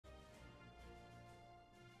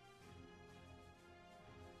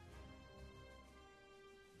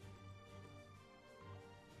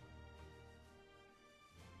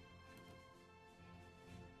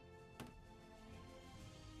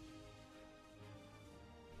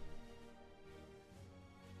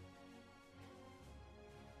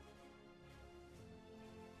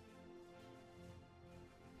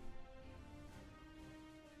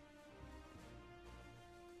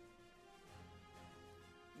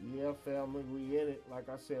Yeah, family, we in it. Like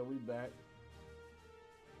I said, we back.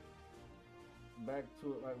 Back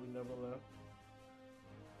to it like we never left.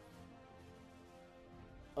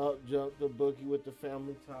 Up jumped the bookie with the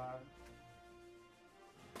family tie.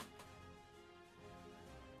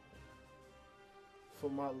 For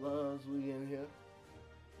my loves, we in here.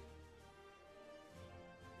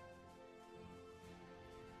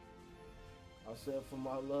 I said for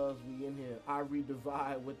my loves, we in here. I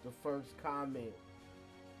redivide with the first comment.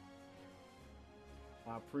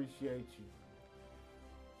 I appreciate you.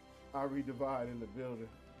 I redivide in the building.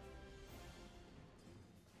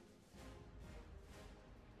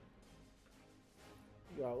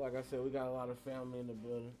 Like I said, we got a lot of family in the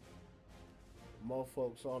building. More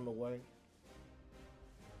folks on the way.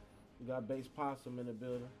 We got Bass Possum in the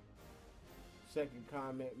building. Second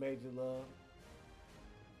comment, Major Love.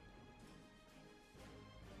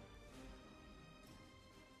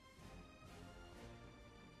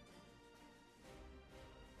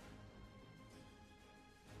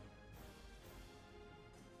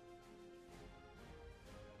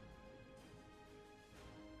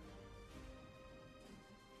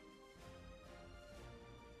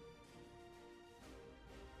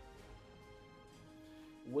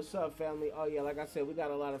 What's up, family? Oh, yeah, like I said, we got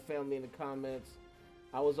a lot of family in the comments.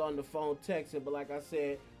 I was on the phone texting, but like I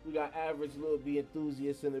said, we got average Lil B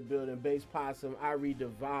enthusiasts in the building. Bass Possum, Irie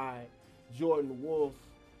Divide, Jordan Wolf,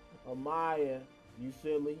 Amaya, you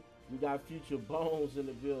feel me? We got Future Bones in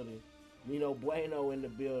the building. Nino Bueno in the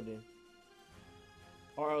building.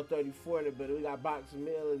 RL34 in the building. We got Box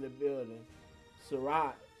Mill in the building.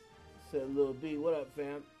 Sarat said Lil B, what up,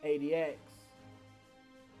 fam? ADX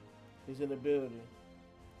is in the building.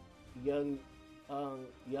 Young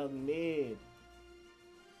Ned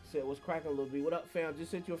said, what's cracking, Lil B? What up, fam?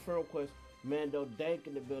 Just sent you a friend request. Mando Dank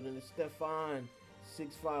in the building. And Stefan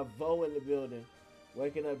 650 in the building.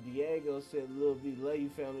 Waking up Diego said, Lil B, love you,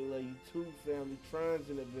 family, love you too, family. Trons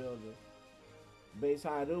in the building. Bass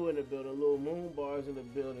Hadu in the building. Lil Moon Bars in the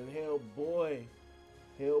building. Hellboy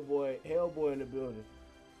in the building.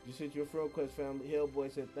 Just sent you a friend request, family.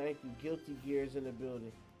 Hellboy said, thank you. Guilty Gears in the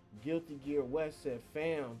building. Guilty Gear West said,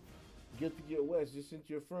 fam. Guilty Gear West just sent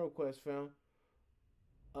you a friend request, fam.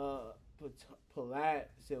 Palat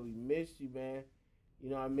said we missed you, man. You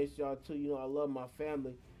know I missed y'all too. You know I love my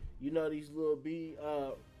family. You know these Lil B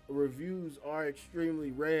reviews are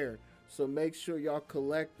extremely rare, so make sure y'all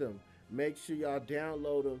collect them. Make sure y'all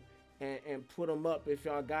download them and put them up if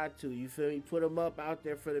y'all got to. You feel me? Put them up out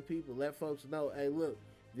there for the people. Let folks know. Hey, look,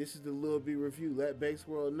 this is the Lil B review. Let Bass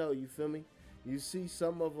World know. You feel me? You see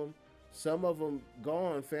some of them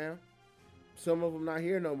gone, fam. Some of them not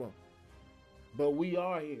here no more. But we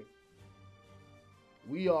are here.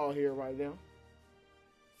 We all here right now.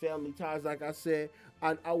 Family ties, like I said.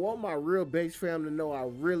 I want my real bass fam to know I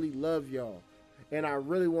really love y'all. And I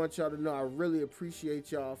really want y'all to know I really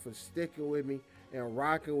appreciate y'all for sticking with me and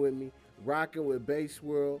rocking with me, rocking with Bass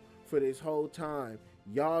World for this whole time.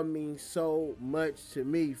 Y'all mean so much to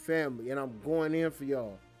me, family, and I'm going in for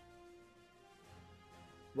y'all.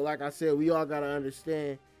 But like I said, we all gotta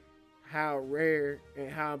understand how rare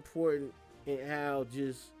and how important and how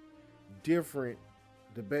just different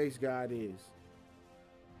the bass god is.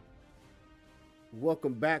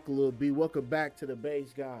 Welcome back, Lil B. Welcome back to the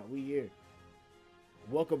bass god. We here.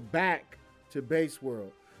 Welcome back to Bass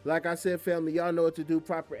World. Like I said, family, y'all know what to do.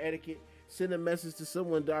 Proper etiquette. Send a message to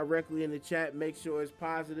someone directly in the chat. Make sure it's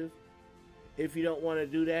positive. If you don't want to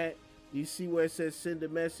do that, you see where it says send a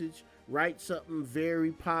message. Write something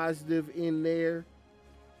very positive in there.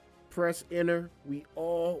 Press enter. We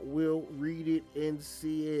all will read it and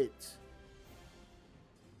see it.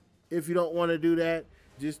 If you don't want to do that,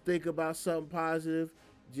 just think about something positive.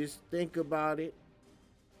 Just think about it.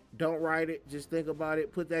 Don't write it. Just think about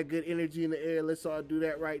it. Put that good energy in the air. Let's all do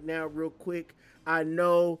that right now real quick. I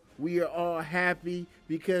know we are all happy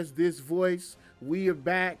because this voice, we are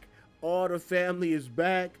back. All the family is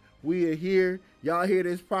back. We are here. Y'all hear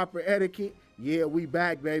this proper etiquette? Yeah, we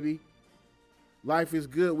back, baby. Life is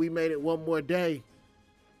good. We made it one more day.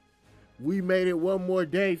 We made it one more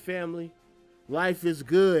day, family. Life is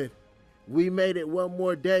good. We made it one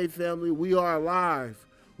more day, family. We are alive.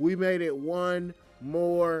 We made it one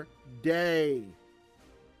more day.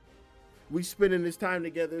 We spending this time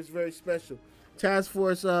together. It's very special. Task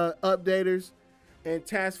Force updaters and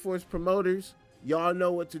Task Force promoters, y'all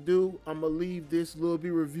know what to do. I'm going to leave this Lil B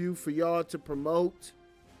review for y'all to promote.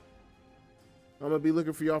 I'm going to be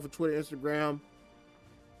looking for y'all for Twitter, Instagram,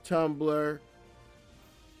 Tumblr,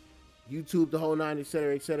 YouTube, the whole nine,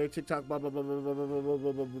 etc., etc., TikTok, blah, blah, blah, blah, blah, blah, blah,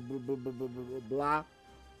 blah, blah, blah, blah, blah, blah.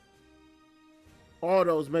 All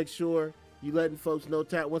those, make sure You letting folks know.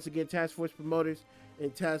 Once again, Task Force promoters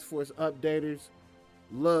and Task Force updaters.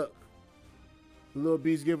 Look, Lil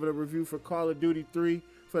B's giving a review for Call of Duty 3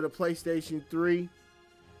 for the PlayStation 3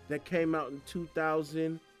 that came out in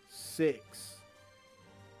 2006.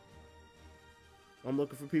 I'm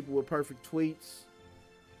looking for people with perfect tweets.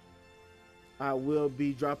 I will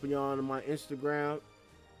be dropping y'all on my Instagram.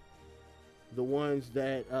 The ones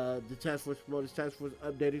that, the Task Force promoters, Task Force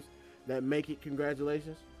updaters that make it.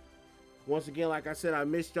 Congratulations. Once again, like I said, I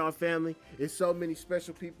missed y'all, family. There's so many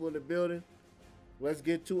special people in the building. Let's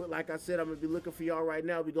get to it. Like I said, I'm going to be looking for y'all right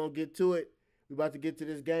now. We're going to get to it. We're about to get to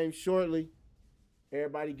this game shortly.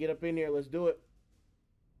 Everybody get up in here. Let's do it.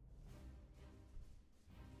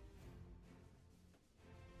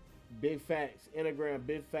 Big facts. Enneagram,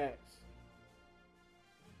 big facts.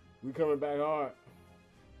 We coming back hard.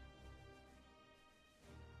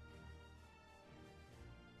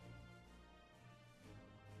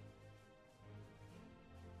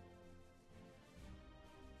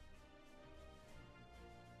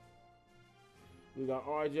 We got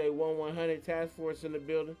RJ1100 Task Force in the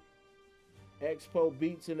building. Expo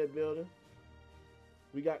Beats in the building.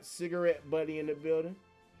 We got Cigarette Buddy in the building.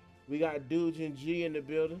 We got Dudes and G in the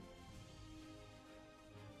building.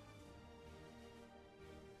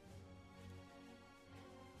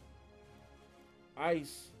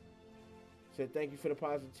 Ice said, thank you for the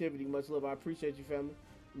positivity. Much love. I appreciate you, family.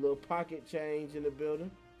 Little pocket change in the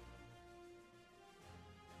building.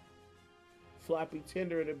 Floppy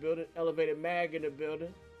Tender in the building. Elevated Mag in the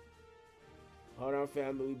building. Hold on,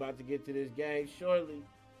 family. We about to get to this game shortly.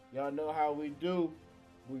 Y'all know how we do.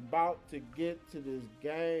 We about to get to this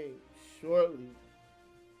game shortly.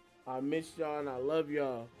 I miss y'all and I love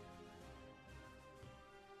y'all.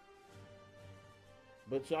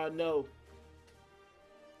 But y'all know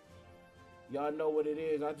what it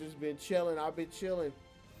is. I just been chilling. I've been chilling.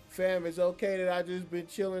 Fam, it's okay that I just been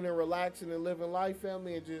chilling and relaxing and living life,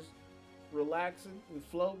 family, and just relaxing and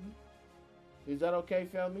floating. Is that okay,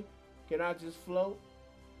 family? Can I just float?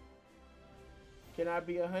 Can I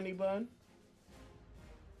be a honey bun?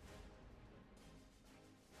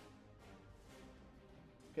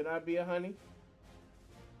 Can I be a honey?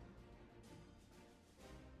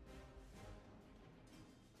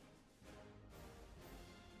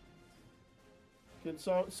 Can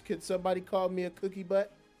somebody call me a cookie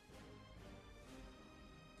butt?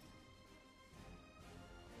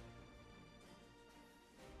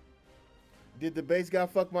 Did the bass guy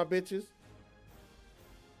fuck my bitches?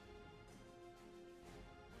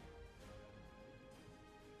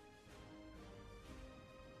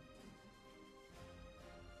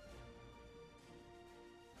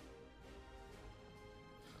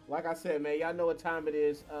 Like I said, man, y'all know what time it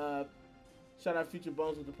is. Shout out Future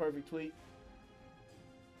Bones with the perfect tweet.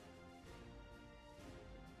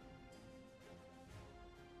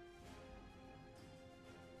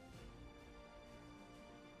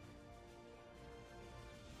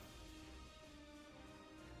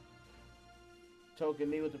 Token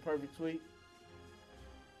me with the perfect tweet.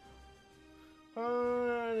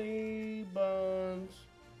 Honey buns.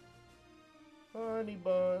 Honey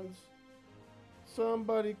buns.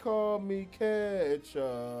 Somebody call me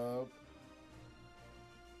ketchup.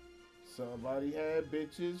 Somebody had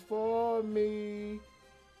bitches for me.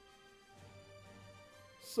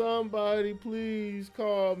 Somebody please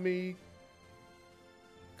call me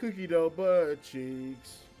cookie dough butt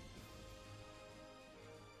cheeks.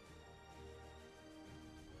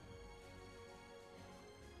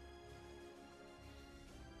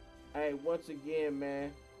 Hey, once again,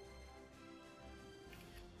 man.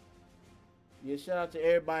 Yeah, shout out to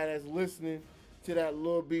everybody that's listening to that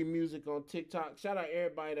Lil B music on TikTok. Shout out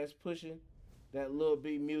everybody that's pushing that Lil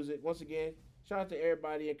B music. Once again, shout out to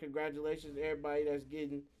everybody and congratulations to everybody that's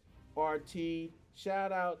getting RT.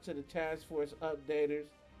 Shout out to the Task Force updaters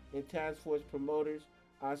and Task Force promoters.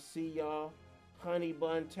 I see y'all. Honey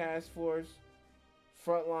Bun Task Force,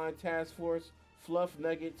 Frontline Task Force, Fluff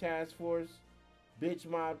Nugget Task Force, Bitch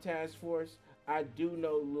Mob Task Force. I do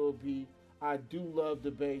know Lil B. I do love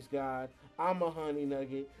the bass god. I'm a honey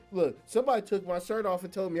nugget. Look, somebody took my shirt off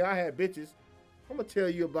and told me I had bitches. I'm going to tell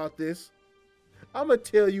you about this. I'm going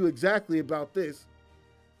to tell you exactly about this.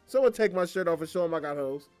 Someone take my shirt off and show them I got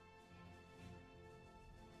hoes.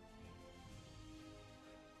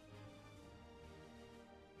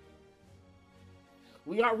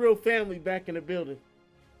 We got real family back in the building.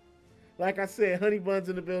 Like I said, Honey Bun's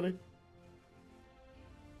in the building.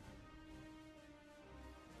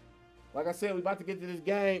 Like I said, we about to get to this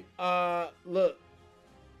game. Look,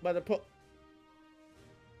 by the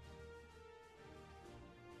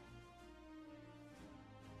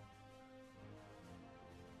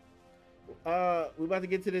We about to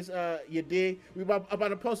get to this. You dig? We about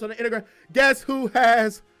to post on the Instagram. Guess who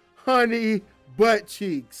has honey butt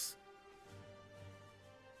cheeks?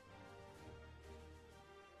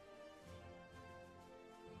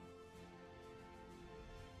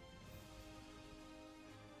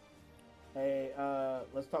 Hey,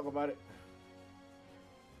 let's talk about it.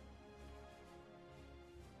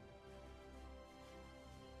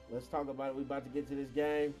 Let's talk about it. We about to get to this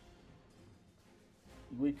game.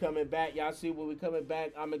 We coming back. Y'all see when we coming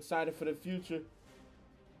back. I'm excited for the future.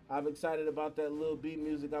 I'm excited about that Lil B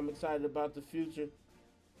music. I'm excited about the future.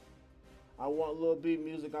 I want Lil B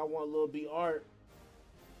music. I want Lil B art.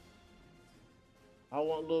 I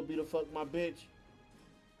want Lil B to fuck my bitch.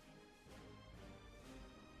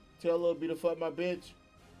 Tell Lil B to fuck my bitch.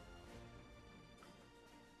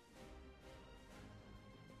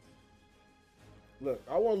 Look,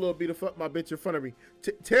 I want Lil B to fuck my bitch in front of me.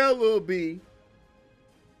 Tell Lil B.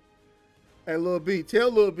 And Lil B,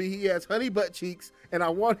 tell Lil B he has honey butt cheeks, and I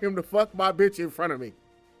want him to fuck my bitch in front of me.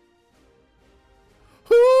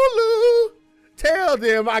 Hulu, tell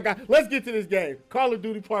them I got. Let's get to this game. Call of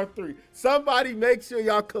Duty Part 3. Somebody make sure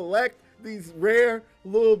y'all collect these rare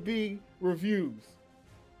Lil B reviews.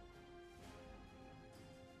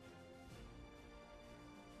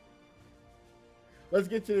 Let's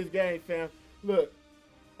get to this game, fam. Look,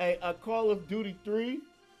 a Call of Duty 3.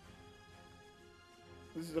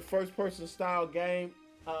 This is a first-person style game.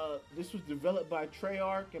 This was developed by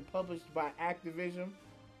Treyarch and published by Activision.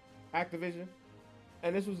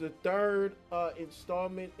 And this was the third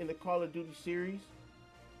installment in the Call of Duty series.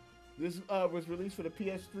 This was released for the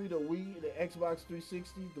PS3, the Wii, the Xbox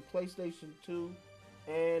 360, the PlayStation 2,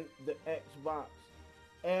 and the Xbox.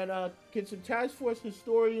 And can some Task Force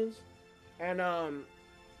historians and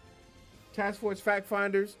Task Force fact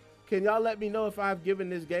finders, can y'all let me know if I've given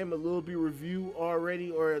this game a Lil B review already,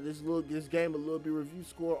 or this game a Lil B review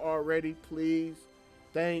score already, please?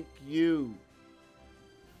 Thank you.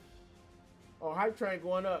 Oh, hype train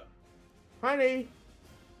going up. Honey,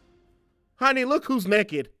 look who's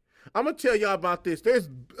naked. I'm gonna tell y'all about this. There's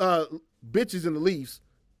bitches in the leaves.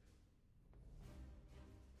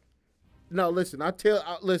 No, listen.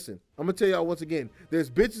 Listen. I'm gonna tell y'all once again. There's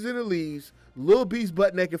bitches in the leaves. Lil B's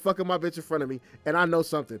butt naked, fucking my bitch in front of me, and I know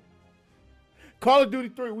something. Call of Duty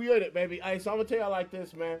 3, we in it, baby. Hey, so I'm gonna tell y'all like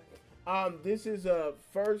this, man. This is a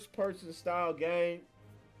first-person style game.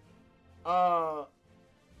 And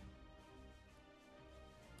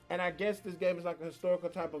I guess this game is like a historical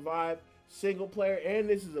type of vibe. Single player, and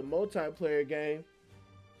this is a multiplayer game.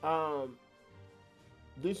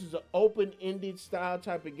 This is an open-ended style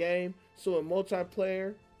type of game. So in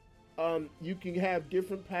multiplayer, you can have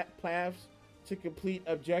different paths to complete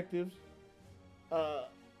objectives.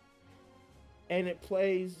 And it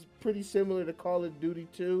plays pretty similar to Call of Duty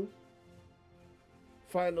 2.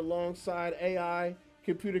 Fighting alongside AI,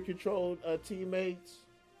 computer-controlled teammates.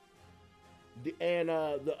 And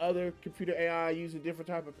the other computer AI using different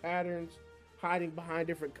type of patterns, hiding behind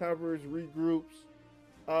different covers, regroups,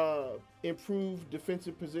 improve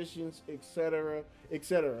defensive positions, etc.,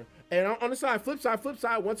 etc. And on the side, flip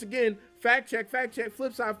side, once again, fact check,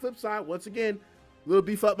 flip side, once again, Lil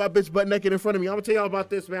B fucked my bitch butt naked in front of me. I'm gonna tell y'all about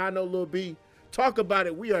this, man. I know Lil B. Talk about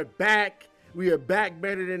it. We are back. We are back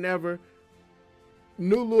better than ever.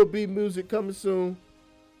 New Lil B music coming soon.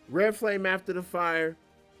 Red Flame After the Fire.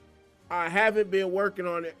 I haven't been working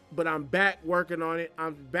on it, but I'm back working on it.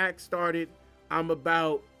 I'm back started. I'm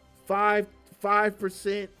about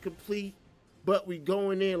 5% complete, but we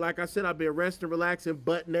going in. Like I said, I've been resting, relaxing,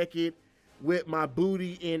 butt naked with my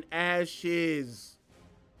booty in ashes.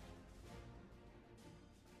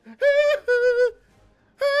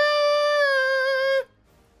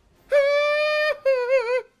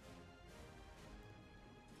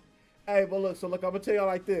 Hey, but look, I'm gonna tell y'all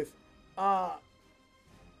like this.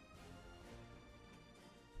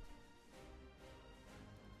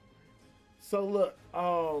 So look,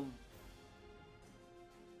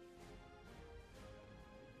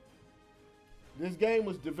 this game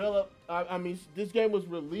was developed. This game was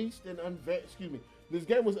released and unveiled. Excuse me. This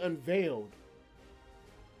game was unveiled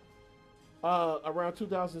around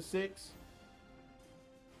 2006,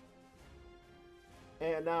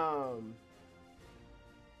 and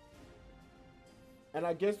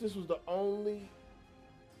I guess this was the only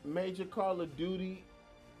major Call of Duty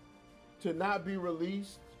to not be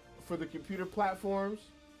released for the computer platforms.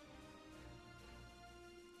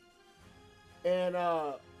 And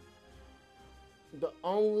the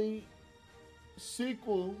only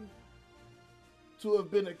sequel to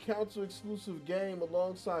have been a console exclusive game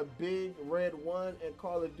alongside Big Red 1 and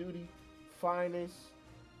Call of Duty Finest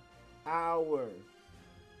Hour.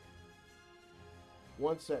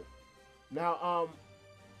 One sec. Now,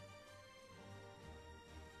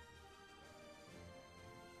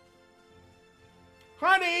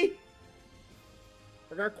 honey,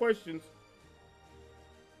 I got questions.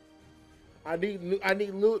 I need new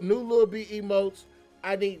Lil B emotes.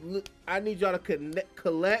 I need y'all to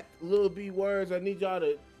collect Lil B words. I need y'all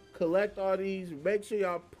to collect all these. Make sure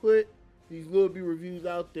y'all put these Lil B reviews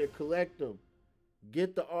out there. Collect them.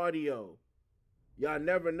 Get the audio. Y'all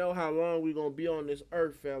never know how long we gonna be on this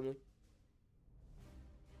earth, family.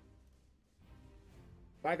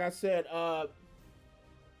 Like I said,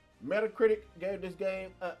 Metacritic gave this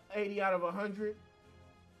game 80 out of 100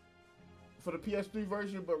 for the PS3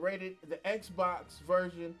 version, but rated the Xbox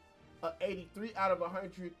version 83 out of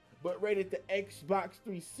 100, but rated the Xbox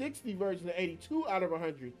 360 version 82 out of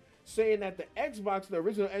 100, saying that the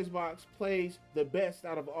original Xbox, plays the best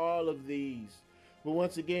out of all of these. But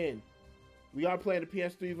once again, we are playing the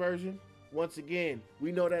PS3 version. Once again,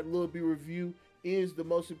 we know that Lil B review is the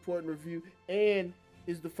most important review and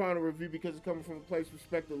is the final review because it's coming from a place of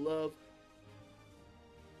respect and love.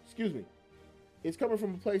 Excuse me. It's coming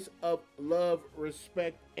from a place of love,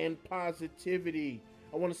 respect, and positivity.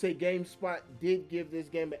 I want to say GameSpot did give this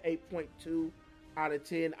game an 8.2 out of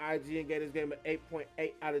 10. IGN gave this game an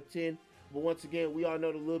 8.8 out of 10. But once again, we all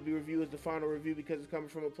know the Lil B review is the final review because it's coming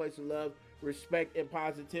from a place of love, respect, and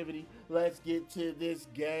positivity. Let's get to this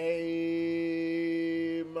game.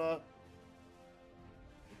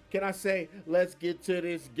 Can I say, let's get to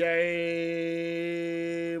this game?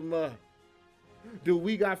 Do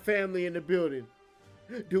we got family in the building?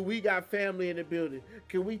 Do we got family in the building?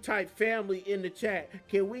 Can we type family in the chat?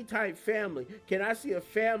 Can we type family? Can I see a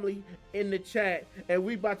family in the chat? And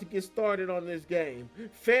we about to get started on this game.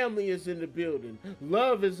 Family is in the building.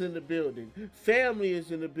 Love is in the building. Family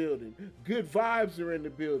is in the building. Good vibes are in the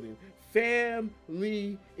building.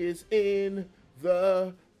 Family is in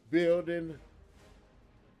the building.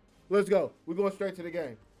 Let's go. We're going straight to the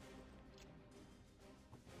game.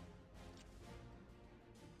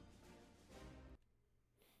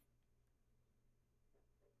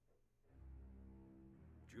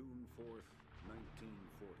 June 4th,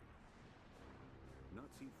 1940.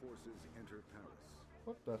 Nazi forces enter Paris.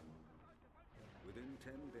 What the? Within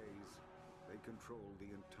 10 days, they control the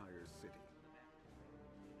entire city.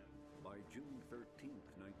 By June 13th,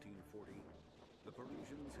 1940, the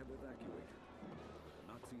Parisians have evacuated.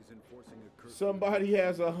 Nazis enforcing a curfew. Somebody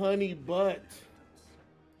has a honey butt.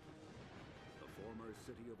 The former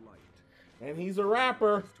city of light. And he's a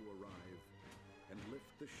rapper. To arrive and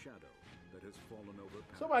lift the shadow that has fallen over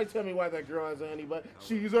Paris. Somebody tell me why that girl has a honey butt.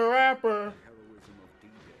 She's a rapper. The heroism of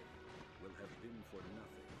D-Day will have been for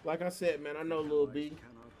nothing. Like I said, man, I know Lil B.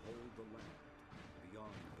 Cannot hold the land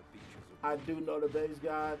beyond the beaches of I do know the bass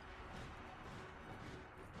god.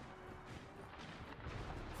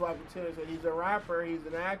 Floppy Tenor said he's a rapper, he's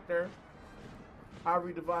an actor.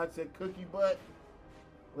 Harvey Devine said cookie butt.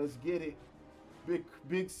 Let's get it.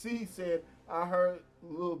 Big C said, I heard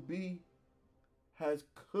Lil B has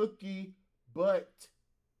cookie butt.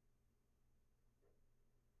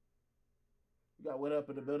 We got What Up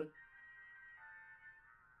in the building.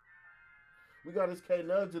 We got this K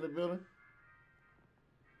Nugs in the building.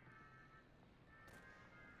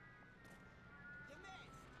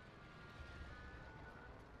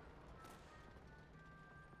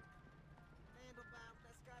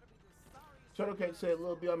 Turtle Cake said,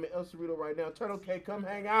 Lil B, I'm in El Cerrito right now. Turtle Cake, come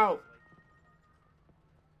hang out.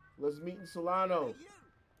 Let's meet in Solano. Hey,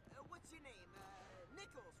 what's your name?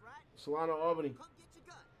 Nichols, right? Solano, Albany. Come get your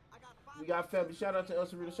gun. I got 5 We got family. Shout out to El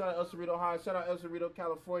Cerrito. Shout out El Cerrito High. Shout out El Cerrito,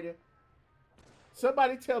 California.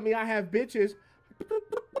 Somebody tell me I have bitches. There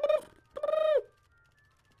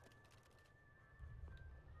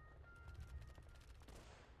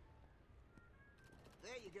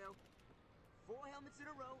you go. 4 helmets in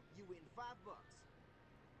a row, you win $5.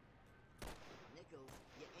 Nichols,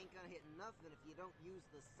 you ain't gonna hit nothing if you don't use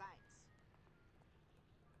the sights.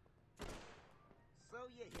 So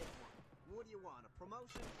you hit one. What do you want, a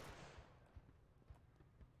promotion?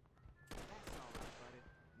 That's all right, buddy.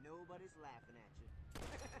 Nobody's laughing at you.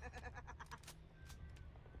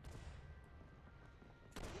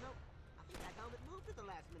 You know, I think that helmet moved at the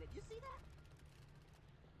last minute. You see that?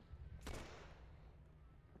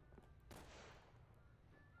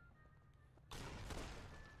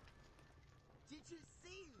 Did you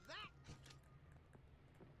see that?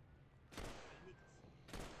 Nichols,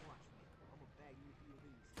 watch me. I'm gonna bag you a few of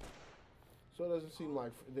these. So it doesn't seem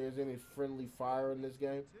like there's any friendly fire in this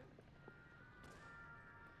game.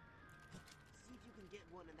 See if you can get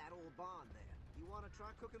one in that old barn there. You want to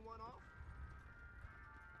try cooking one off?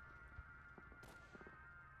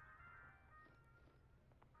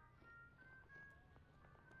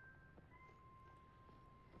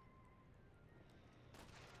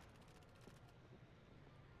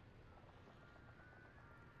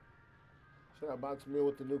 Shout out Box Meal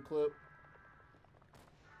with the new clip.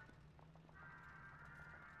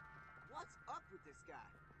 What's up with this guy?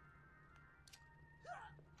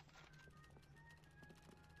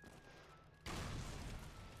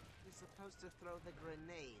 You're supposed to throw the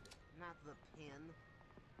grenade, not the pin.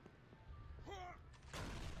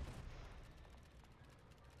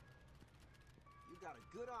 You got a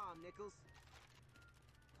good arm, Nichols.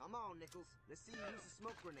 Come on, Nichols. Let's see you use a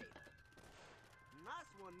smoke grenade.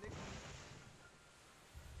 Nice one, Nichols.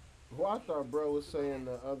 Well, I thought bro was saying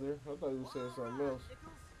the other. I thought he was saying something else.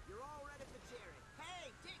 Nichols, you're all ready for Jerry. Hey,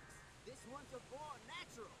 Dix, this one's a born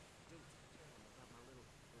natural. Dude, about my little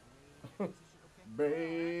grenade position, okay?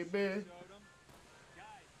 Baby. Showed 'em.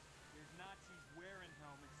 Guys, there's Nazis wearing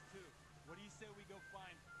helmets too. What do you say we go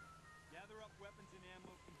find them? Gather up weapons and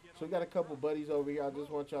ammo and get So we on got a that couple truck. buddies over here. I just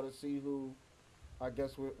want y'all to see who I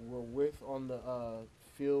guess we're with on the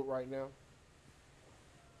field right now.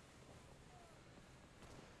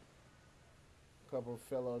 Couple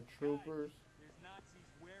fellow troopers. Guys, there's Nazis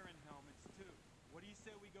wearing helmets too. What do you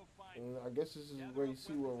say we go find And them? I guess this is Gather where you up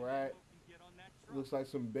see where weapons we're and at. ammo and get on that truck. Looks like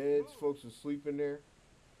some beds. Folks are sleeping there.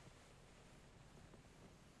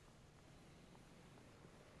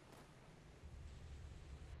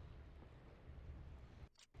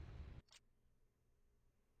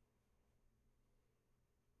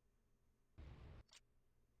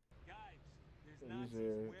 Guys, there's These Nazis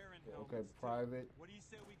are wearing helmets okay, too. private. What do you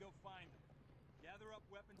say we go find them? Gather up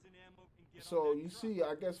weapons and ammo and get So on that you truck. see,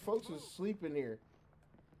 I guess folks is sleeping here.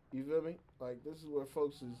 You feel me? Like this is where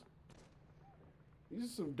folks is. These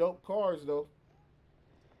are some dope cars though.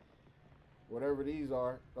 Whatever these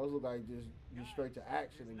are, those look like just get straight to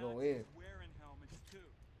action and go in. Wearing helmets too.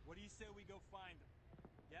 What do you say we go find them?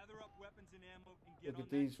 Gather up weapons and ammo and get Look on at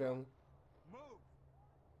that these, truck. family. Move.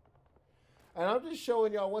 And I'm just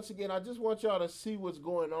showing y'all once again. I just want y'all to see what's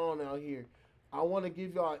going on out here. I want to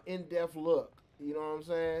give y'all an in-depth look. You know what I'm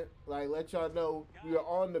saying? Like let y'all know we are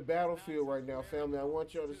on the battlefield right now, family. I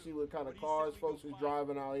want y'all to see what kind of cars folks is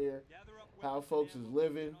driving out here. Gather up How weapons folks and is ammo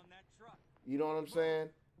and living. get on that truck. You know what I'm saying?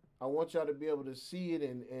 I want y'all to be able to see it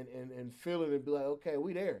and feel it and be like, okay,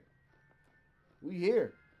 we there. We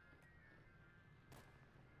here.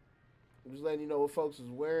 I'm just letting you know what folks is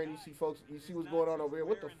wearing. You see folks, you see what's going on over here.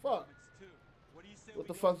 What the fuck? What do you say What we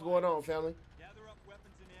the go fuck's find going them? on, family? Gather up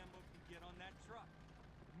weapons and ammo and get on that truck.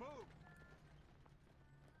 Move.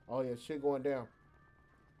 Oh yeah, shit going down.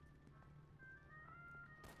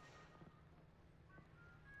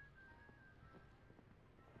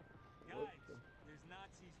 Guys, there's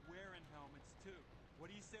Nazis wearing helmets too.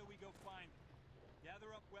 What do you say we go find them?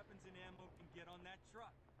 Gather up weapons and ammo and get on that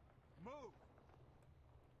truck. Move.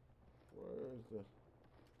 Where's the?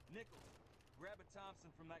 Nichols, grab a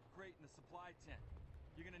Thompson from that crate in the supply tent.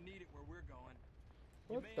 You're gonna need it where we're going.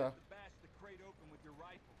 You What may the? have to bash the crate open with your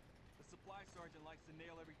rifle. The supply sergeant likes to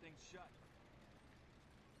nail everything shut.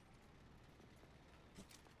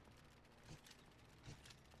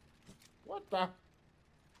 What the?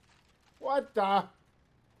 What the? All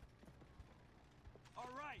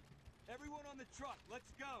right, everyone on the truck,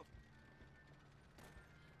 let's go.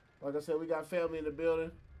 Like I said, we got family in the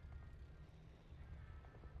building.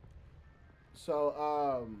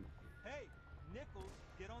 So, Hey, Nichols,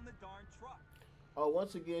 get on the darn truck. oh,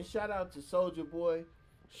 once again, shout out to Soldier Boy.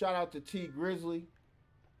 Shout out to T Grizzly.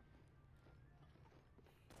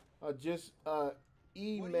 I just met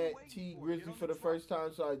waiting T for? Grizzly Get on for the the first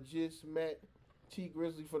time, so I just met T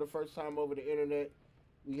Grizzly for the first time over the internet.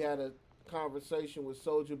 We had a conversation with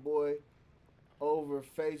Soldier Boy over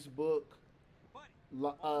Facebook, Buddy,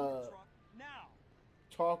 on the truck now.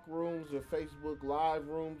 talk rooms or Facebook live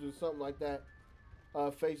rooms or something like that.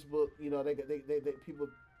 Facebook, you know, they people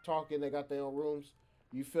talking. They got their own rooms.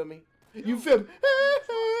 You feel me? You feel me?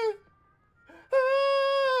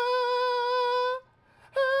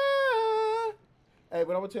 Hey,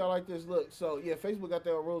 but I'm gonna tell y'all like this. Look, so yeah, Facebook got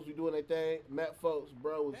their own rules. We doing their thing. Met folks,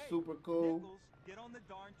 bro, was Hey, super cool. Nichols, get on the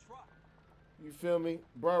darn truck. You feel me?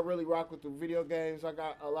 Bro really rock with the video games. I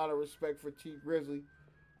got a lot of respect for T Grizzly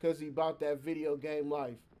because he bought that video game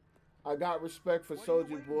life. I got respect for What are you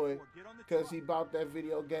Soldier waiting Boy for? Get on the because truck. he bought that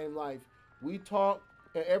video game life. We talked,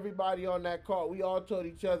 and everybody on that call, we all told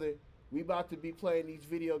each other we about to be playing these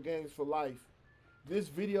video games for life. This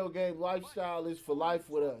video game lifestyle is for life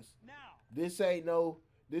with us. Now. This ain't no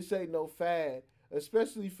fad,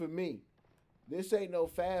 especially for me. This ain't no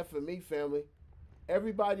fad for me, family.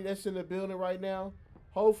 Everybody that's in the building right now,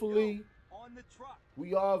 hopefully On the truck.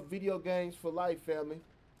 we all video games for life, family.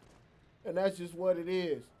 And that's just what it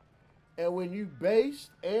is. And when you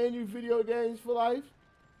based and you video games for life,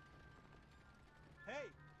 Hey,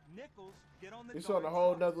 Nichols, get on the it's darn on a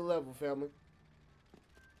whole truck. nother level, family.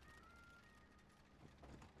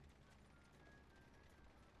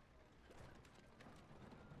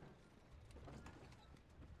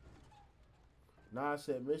 Nah, I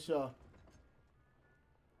said miss y'all.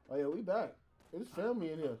 Oh yeah, we back. There's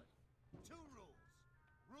family in here. 2 rules.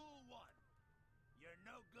 Rule 1. You're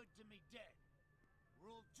no good to me dead.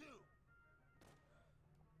 Rule 2.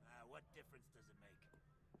 What difference does it make?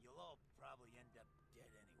 You'll all probably end up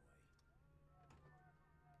dead anyway.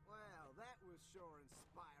 Well, that was sure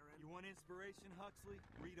inspiring. You want inspiration, Huxley?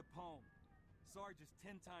 Read a poem. Sarge is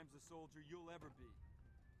 10 times the soldier you'll ever be.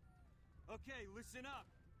 Okay, listen up.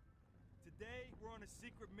 Today, we're on a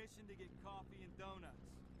secret mission to get coffee and donuts.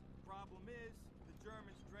 Problem is, the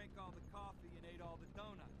Germans drank all the coffee and ate all the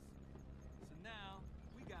donuts. So now,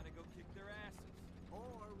 we gotta go kick their asses.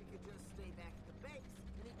 Or we could just stay back at the base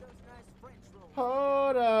and eat those nice French rolls.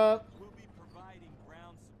 Hold up. We'll be providing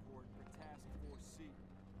ground support for Task Force C.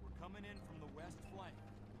 We're coming in from the west flank.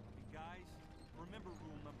 And guys, remember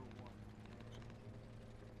rule number 1.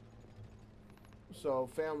 So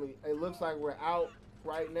family, it looks like we're out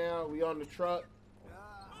right now. We on the truck.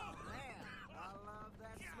 Oh, man. I love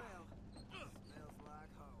that smell. Smells like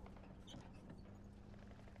home.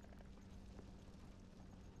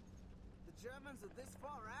 The Germans are this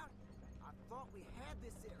far out? I thought we had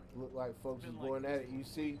this area. Look like folks is going at it. You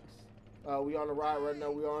see, we on the ride right now.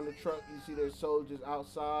 We on the truck. You see there's soldiers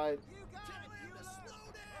outside. You got it, you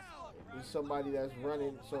slow down! There's somebody that's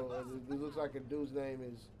running. So it looks like a dude's name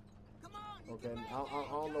is. Come on, you Okay, can make I it.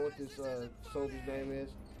 don't know what this This is soldier's great. name is.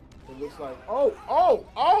 It looks like oh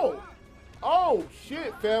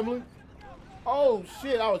shit, family. Oh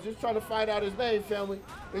shit, I was just trying to find out his name, family.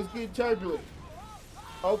 It's getting turbulent.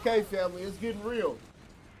 Okay, family, it's getting real.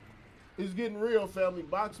 It's getting real, family.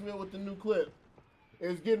 Box me with the new clip.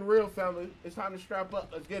 It's getting real, family. It's time to strap up.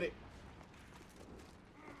 Let's get it.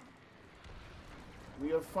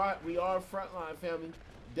 We are frontline, family.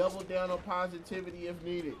 Double down on positivity if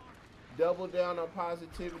needed. Double down on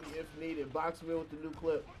positivity if needed. Box me with the new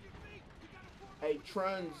clip. Hey,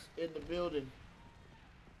 Trun's in the building.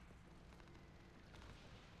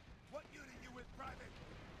 What unit you with, Private?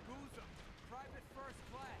 Boozer, Private First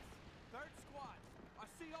Class, 3rd Squad. Our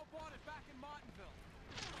CO bought it back in Martinville.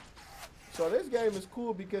 So this game is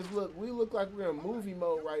cool because look, we look like we're in movie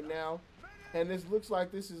mode right now, and this looks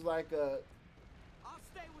like this is like a I'll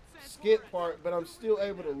stay with San skip part, but I'm still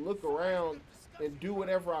able to look around and do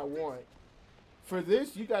whatever I want. For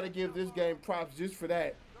this, you got to give this game props just for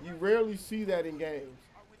that. You rarely see that in games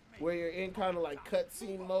where you're in kind of like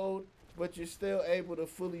cutscene mode, but you're still able to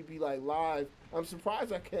fully be like live. I'm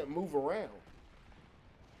surprised I can't move around.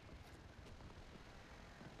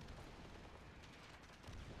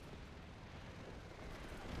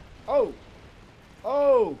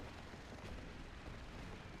 Oh!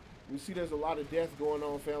 We see there's a lot of death going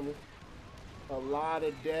on, family. A lot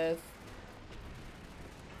of death.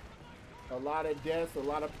 A lot of death, a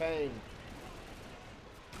lot of pain.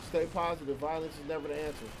 Stay positive. Violence is never the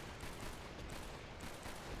answer.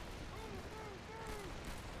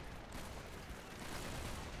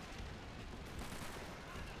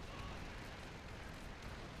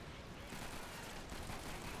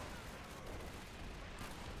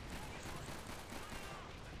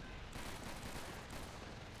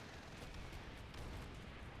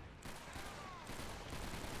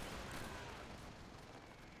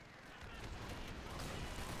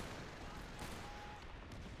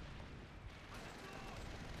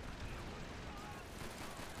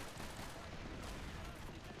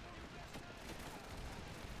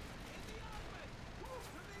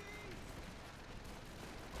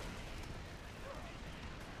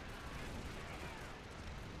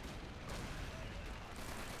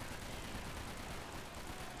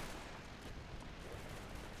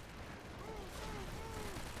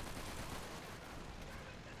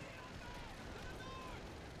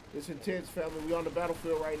 It's intense, family. We on the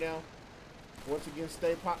battlefield right now. Once again,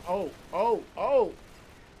 stay oh!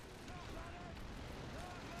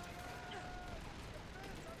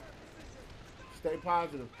 Stay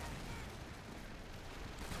positive.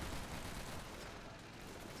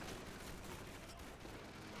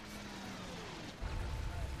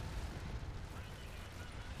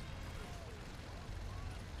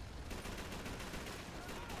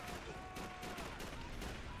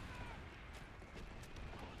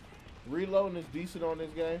 Reloading is decent on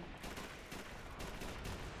this game.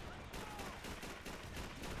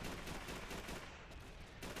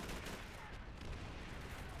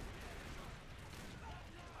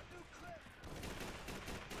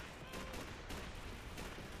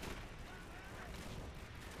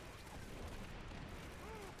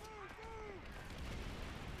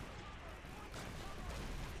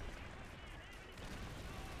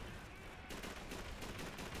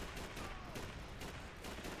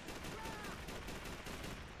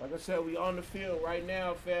 I Like I said, we on the field right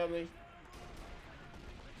now, family.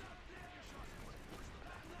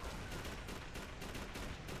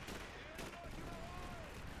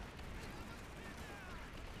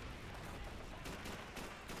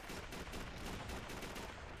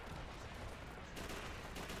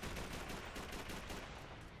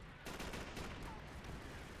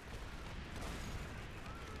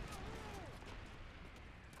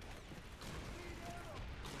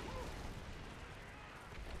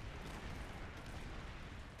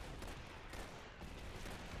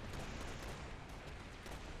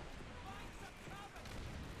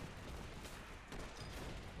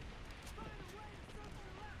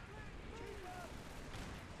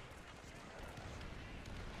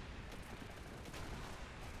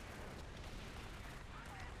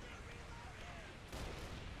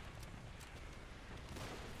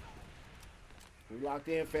 We locked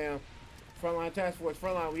in, fam. Frontline task force,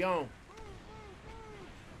 frontline, we on.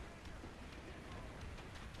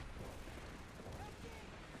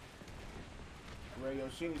 Ray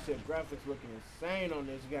Yoshini said graphics looking insane on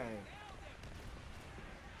this game.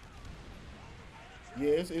 Yeah,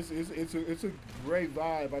 it's a great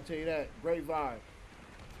vibe. I tell you that, great vibe.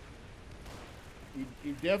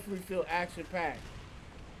 You definitely feel action packed.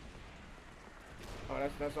 Oh,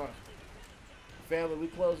 that's awesome. Family, we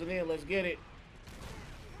closing in. Let's get it.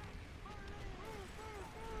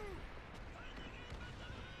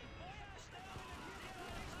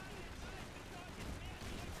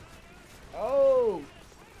 Oh.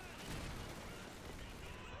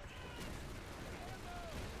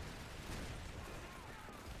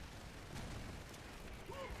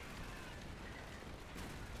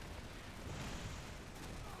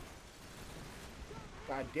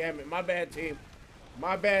 God damn it. My bad, team.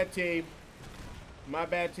 My bad, team. My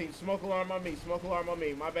bad, team. Smoke alarm on me. Smoke alarm on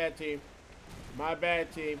me. My bad, team. My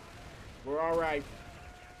bad, team. We're all right.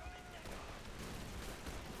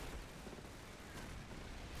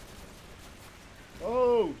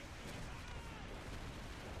 Oh.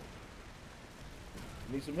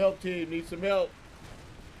 Need some help, team. Need some help.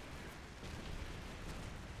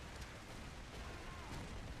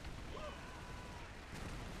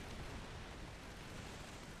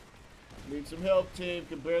 Need some help, team.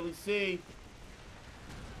 Can barely see.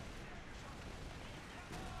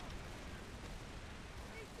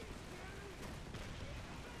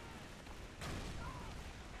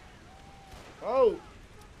 Oh.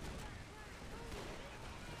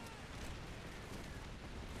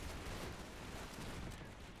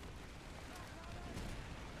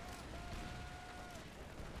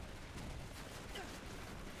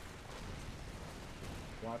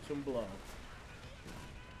 Watch him blow.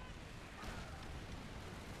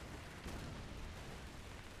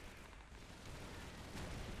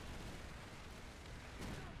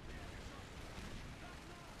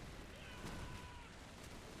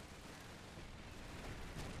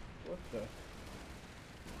 What the?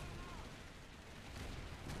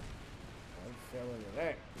 I fell into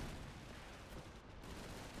that.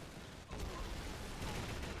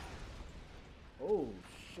 Oh,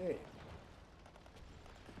 shit.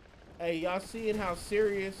 Hey, y'all seeing how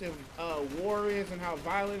serious and war is and how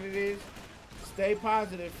violent it is? Stay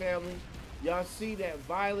positive, family. Y'all see that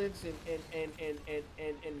violence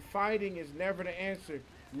and fighting is never the answer.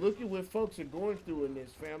 Look at what folks are going through in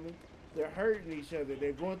this, family. They're hurting each other.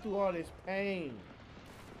 They're going through all this pain.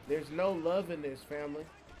 There's no love in this, family.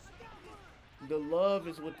 The love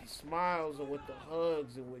is with the smiles and with the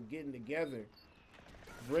hugs and with getting together.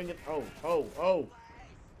 Bring it. Oh, oh, oh.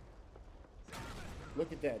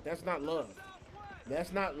 Look at that. That's not love.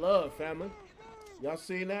 That's not love, family. Y'all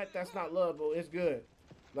seen that? That's not love, but it's good.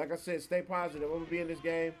 Like I said, stay positive. I'm going to be in this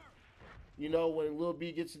game. You know, when Lil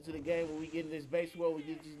B gets into the game, when we get in this base world, we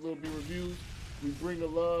get these Lil B reviews. We bring the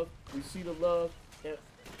love. We see the love. And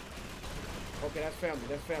okay, that's family.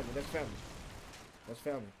 That's family. That's family. That's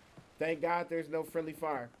family. Thank God there's no friendly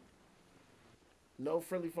fire. No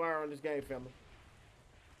friendly fire on this game, family.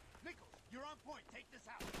 Nichols, you're on point. Take this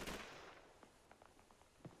out.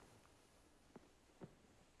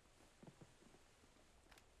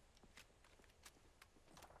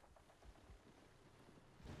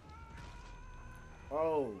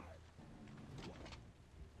 Oh.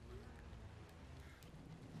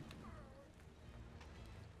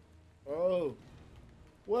 Oh.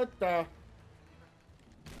 What the?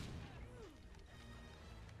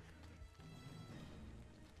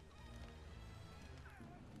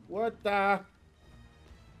 What the?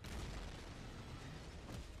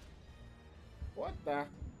 What the?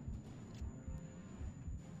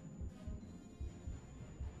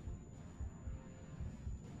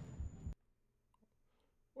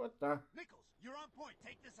 What the? Nichols, you're on point.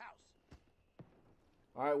 Take this house.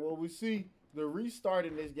 All right, well, we see the restart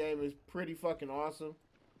in this game is pretty fucking awesome.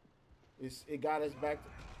 It got us back to...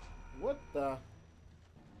 What the...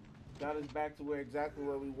 Got us back to where exactly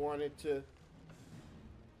where we wanted to...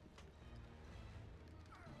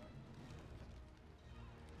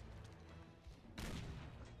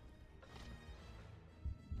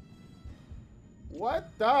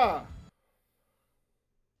 What the...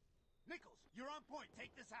 Nichols, you're on point.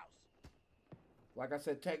 Take this house. Like I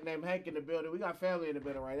said, tech name Hank in the building. We got family in the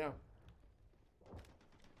building right now.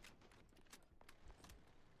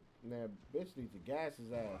 Man, bitch needs to gas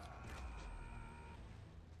his ass.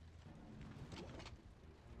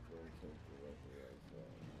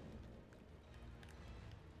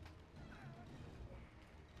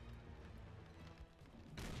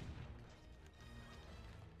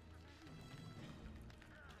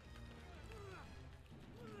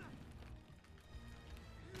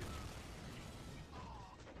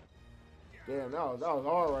 Damn, that was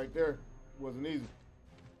hard right there. Wasn't easy.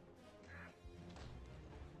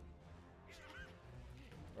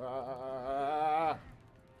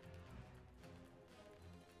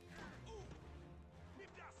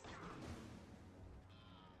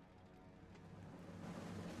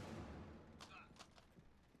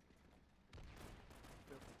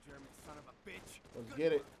 Filthy German son of a bitch. Let's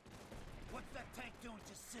get it. What's that tank doing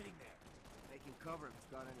just sitting there? Taking cover if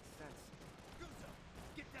it's got any sense. Guzzo,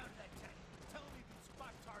 get down to that tank. Tell him you can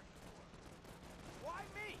spot targets for him. Why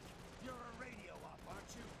me? You're a radio op, aren't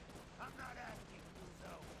you? I'm not asking,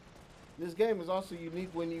 Guzzo. This game is also unique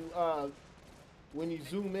when you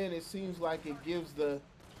zoom in. It seems like it gives you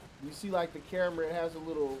see like the camera. It has a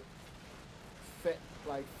little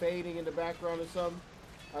like fading in the background or something.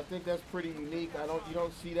 I think that's pretty unique. You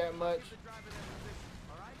don't see that much. Give the driver their position,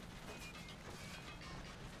 all right?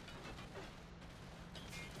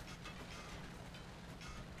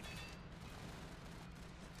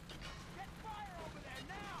 Get fire over there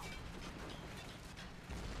now!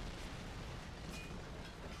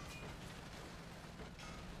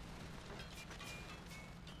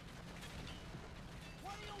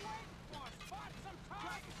 What are you waiting for? Spot some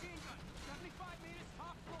target! Machine gun, 75 meters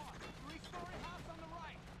top floor, 3-story house on the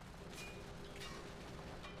right.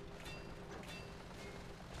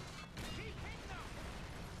 Keep hitting them!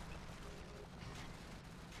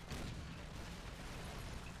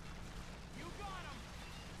 You got him!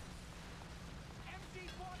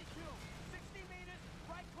 MG-42, 60 meters,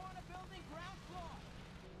 right corner building, ground floor.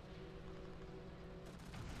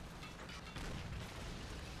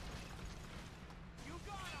 You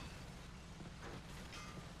got him!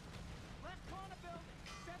 Left corner building,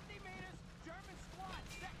 70 meters, German squad,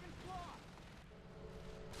 second floor.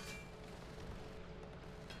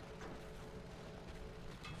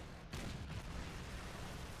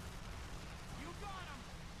 You got him!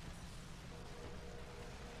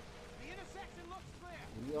 The intersection looks clear.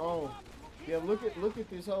 We on. Yeah, look at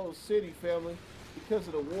this whole city, family. Because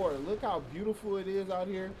of the war, look how beautiful it is out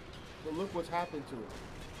here. But look what's happened to it.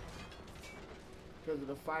 Because of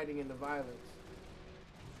the fighting and the violence.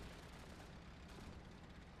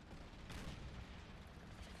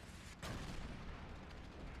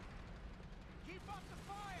 Keep up the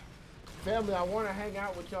fire! Family, I want to hang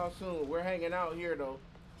out with y'all soon. We're hanging out here, though.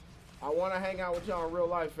 I want to hang out with y'all in real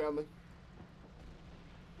life, family.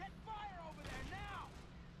 Get fire over there now!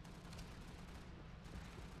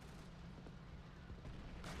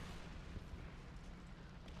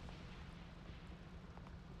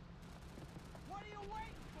 What are you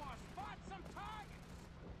waiting for? Spot some targets!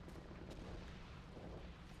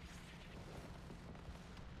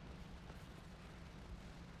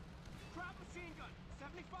 Crowd machine gun,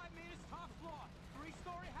 75 meters top floor,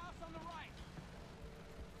 3-story house on the right.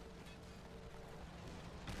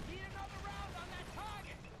 Need another round on that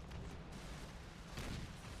target!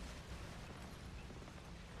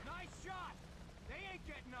 Nice shot! They ain't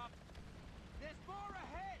getting up! There's more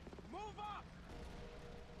ahead! Move up!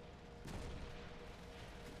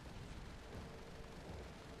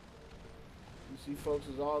 You see folks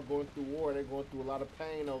is all going through war. They're going through a lot of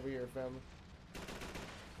pain over here, family.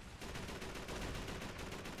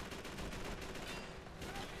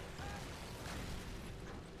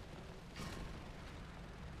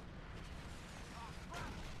 Oh,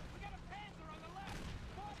 crap! We got a Panzer on the left!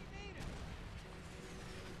 40 meters!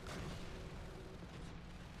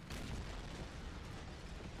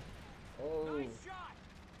 Oh, Nice shot!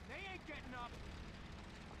 They ain't getting up!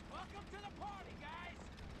 Welcome to the party, guys!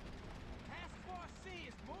 Task Force C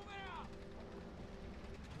is moving out!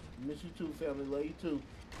 miss you too, family. Love you too.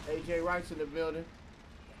 AJ Wright's in the building.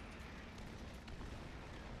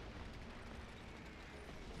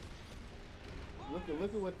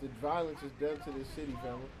 Look at what the violence has done to this city,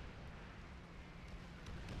 family.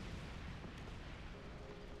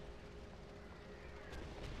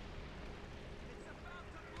 It's about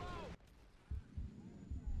to blow.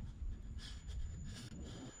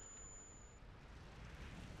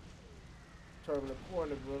 Turbulent Core in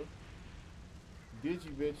the building.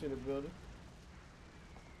 Digi bitch in the building.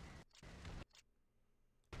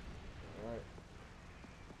 Alright.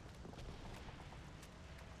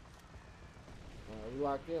 Alright, we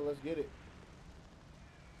locked in. Let's get it.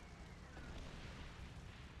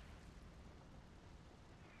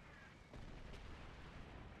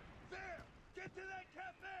 There! Get to that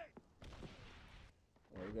cafe!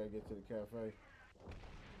 Alright, we gotta get to the cafe.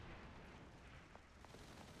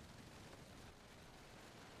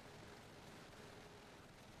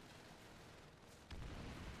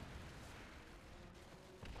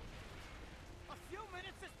 A few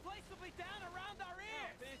minutes, this place will be down around our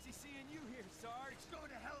ears. Fancy seeing you here, Sarge. It's going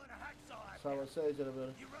to hell in a hacksaw out Simon here. Sage in the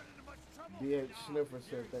building. You run into much trouble? DH No. Sniffer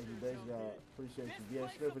said thank you. Thanks, God. Appreciate This you. DH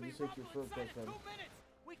place Sniffer will be just sent your rumble fruit inside test, of family. 2 minutes.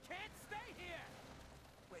 We can't stay here.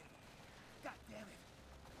 Wait. God damn it.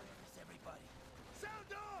 Where is everybody?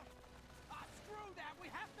 Sound off! Ah, screw that. We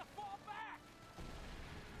have to fall back.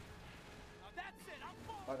 Now that's it. I'm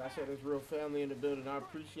falling Like I back. said, there's real family in the building. I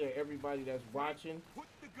appreciate everybody that's watching. Put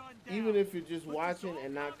the gun down. Even if you're just Put this watching all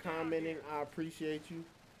and not down commenting, here. I appreciate you.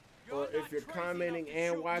 You're Or if not you're crazy commenting enough to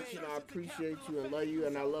and shoot watching, me. I appreciate you and love you,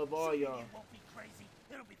 and I love all Shooting y'all. you won't be crazy.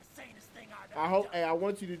 It'll be the sanest thing I've I ever hope. done. Hey, I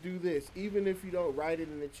want you to do this. Even if you don't write it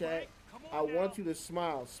in the chat, Come I on want now. you to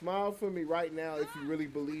smile. Smile for me right now if you really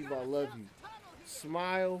believe I love you.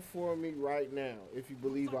 Smile for me right now if you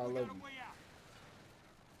believe I We love got a you. way out.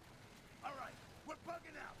 All right, we're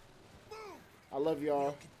bugging out. Move! I love y'all.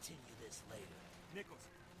 We'll continue this later. Nichols,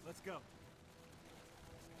 let's go.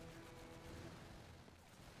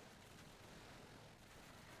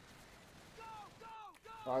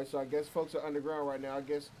 All right, so I guess folks are underground right now. I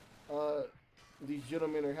guess these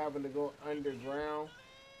gentlemen are having to go underground.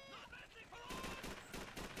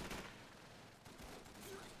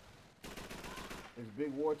 There's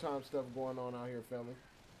big wartime stuff going on out here, family.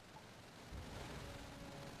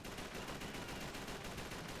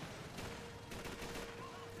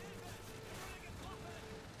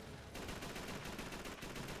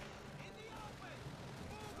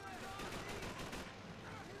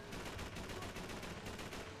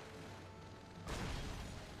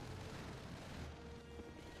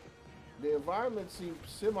 The environment seems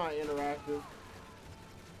semi-interactive.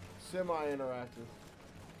 Semi-interactive.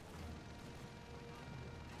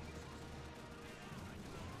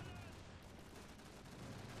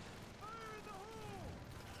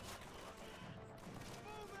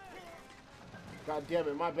 God damn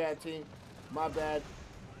it, my bad, team. My bad.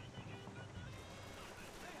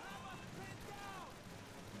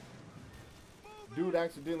 Dude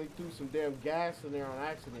accidentally threw some damn gas in there on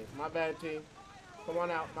accident. My bad, team. Come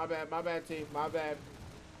on out. My bad, team. My bad.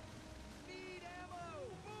 Need ammo.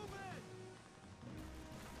 Move it.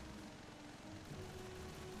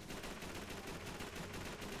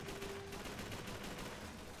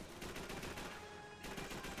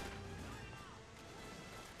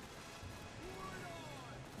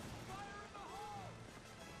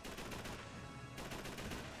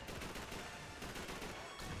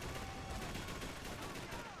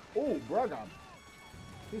 Oh, bro, I got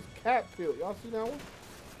his cat killed. Y'all see that one?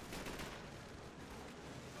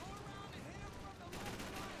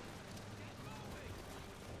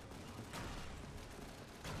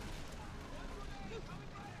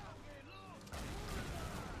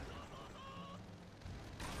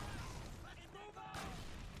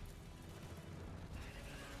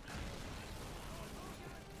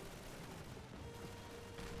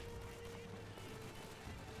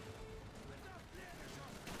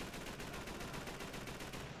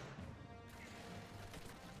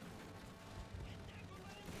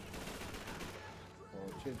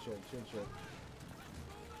 Oh, chin check, chin check.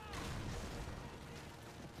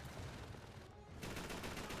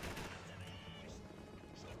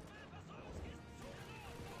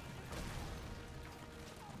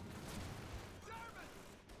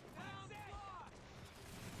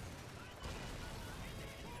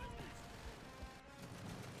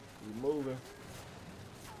 We moving.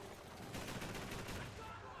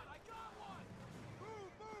 I got one.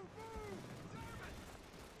 Move, move, move. German.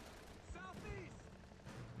 Southeast.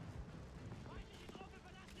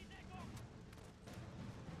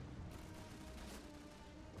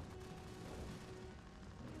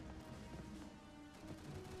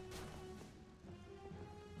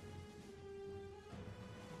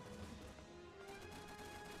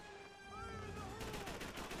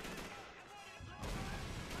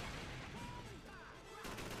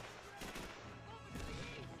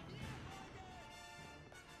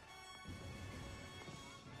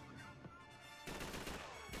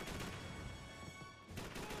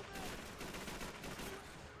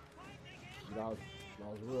 That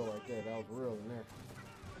was real right there. That was real in there.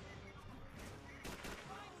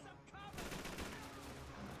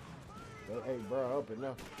 Hey, bro, up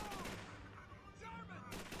enough.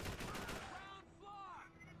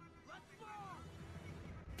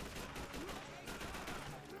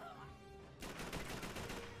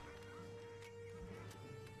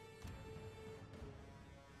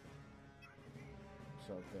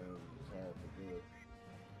 Something just had to do it.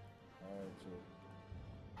 Had to.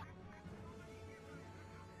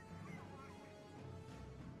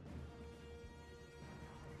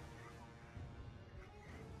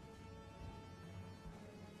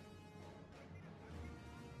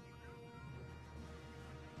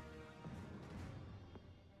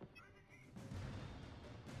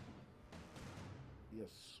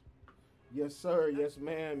 Yes. Yes, sir. Yes,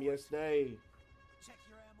 ma'am. Yes, they. Check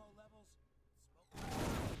your ammo levels.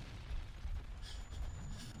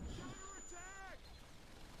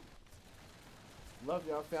 Smoke. Love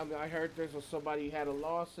y'all, family. I heard there's somebody had a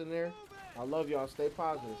loss in there. I love y'all. Stay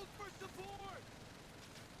positive. Hold for support!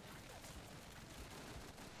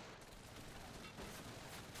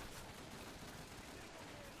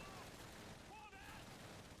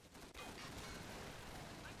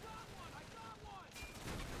 I got one!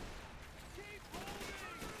 Keep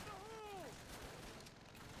holding! In the hole!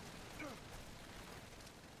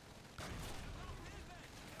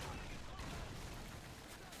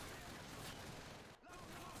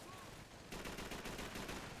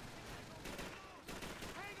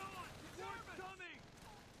 Hang on! Support's coming!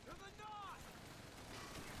 To the north!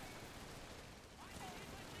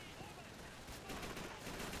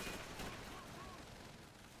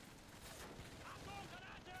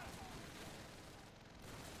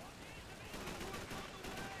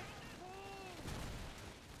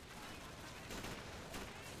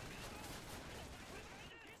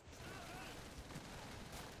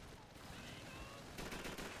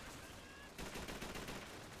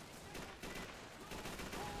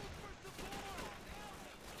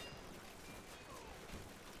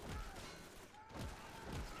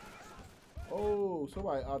 Oh,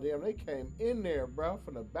 somebody. Oh, damn. They came in there, bro.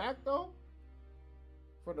 From the back, though?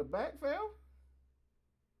 From the back, fam?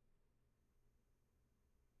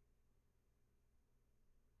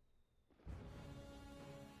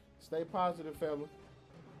 Stay positive, family.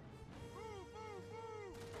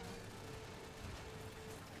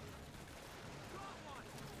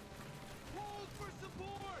 Hold for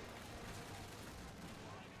support!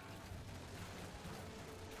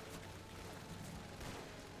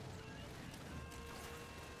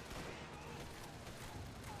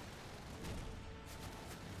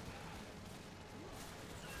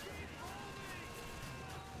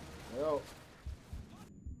 Yo.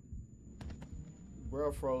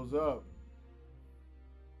 Bro froze up.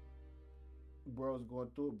 Bro's going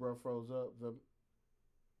through it. Bro froze up.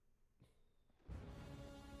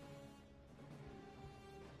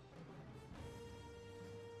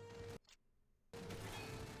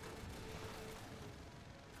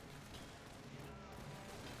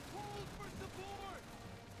 Hold for support!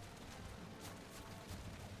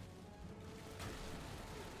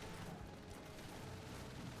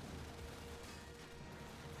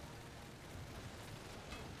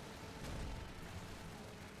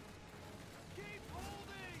 Keep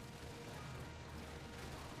holding!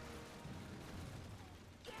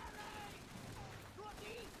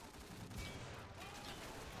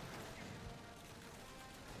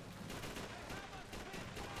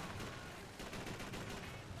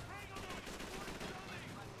 Hang on! Support's coming!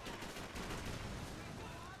 A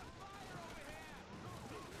lot of fire over here!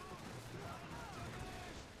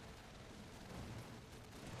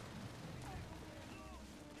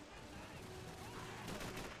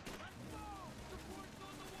 Let's go! Support's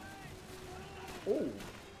on the way! Oh.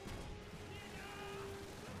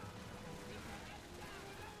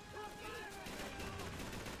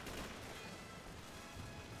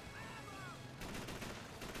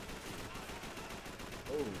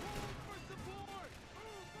 Oh. Hold for support!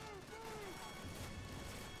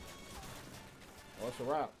 Oh, it's a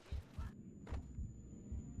wrap.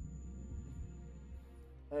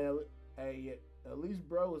 Hey, hey, at least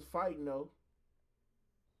bro was fighting, though.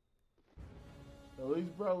 At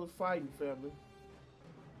least bro was fighting, family.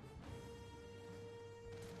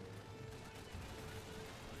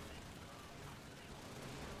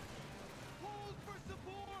 Hold for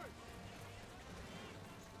support!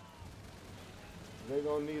 They're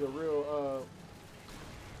gonna need a real,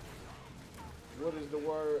 what is the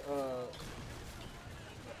word, a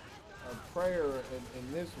prayer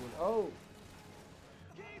in this one. Oh,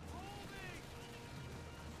 Keep holding!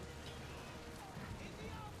 In the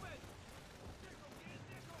open!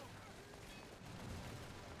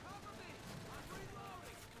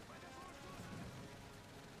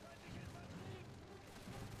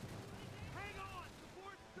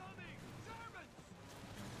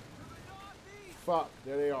 Fuck,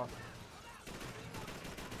 there they are.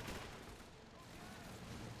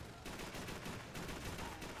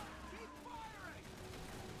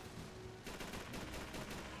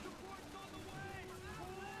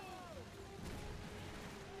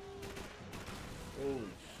 Oh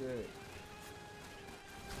shit.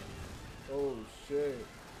 Oh shit.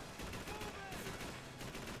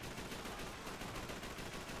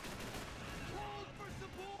 Hold for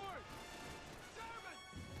support! Servants!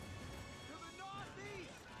 To the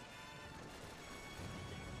northeast!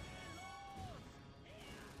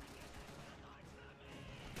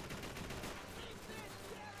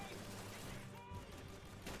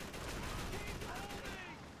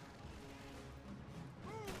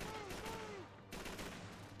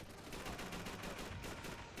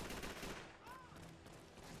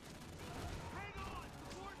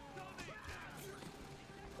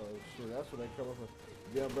 Oh shit, that's where they come from.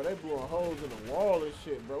 Yeah, bro, they blowing holes in the wall and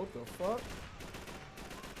shit, bro. What the fuck?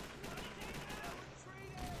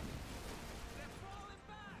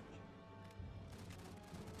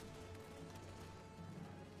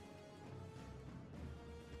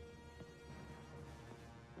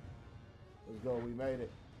 Let's go, we made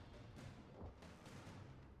it.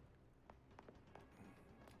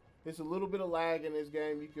 It's a little bit of lag in this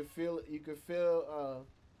game. You can feel it. You can feel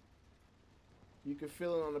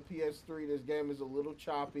it on the PS3. This game is a little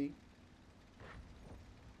choppy.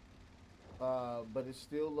 But it's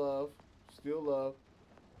still love. Still love.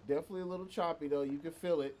 Definitely a little choppy though. You can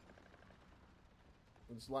feel it.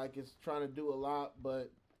 It's like it's trying to do a lot,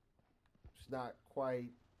 but it's not quite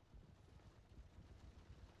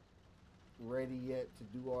ready yet to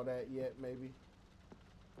do all that yet, maybe.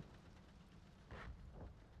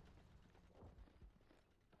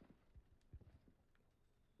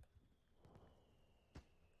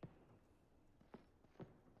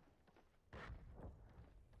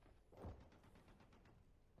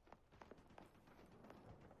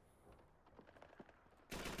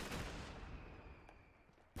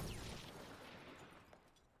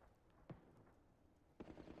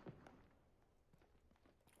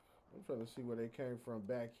 I'm trying to see where they came from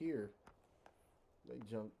back here. They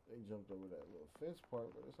jumped over that little fence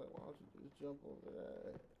part, but it's like, why don't you just jump over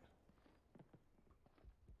that?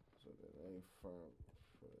 So that ain't firm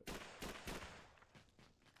foot.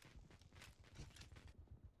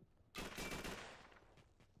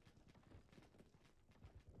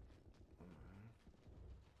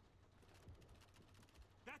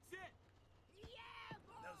 That's it!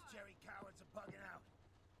 Those Jerry cowards are bugging out.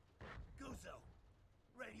 Guzzo,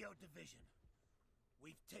 Radio Division.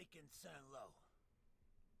 We've taken Saint-Lô.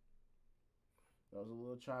 That was a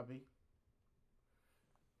little choppy.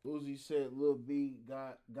 Uzi said Lil B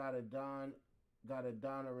got a Donna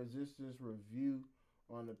Resistance review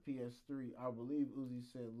on the PS3. I believe Uzi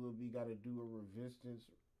said Lil B got to do a Resistance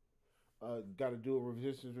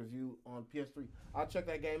review on PS3. I'll check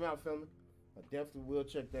that game out, family. I definitely will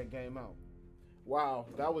check that game out. Wow,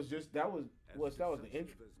 that was the intro. As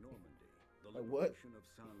Normandy, the Like what? liberation of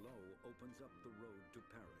Saint-Lô opens up the road to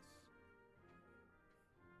Paris.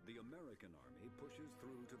 The American army pushes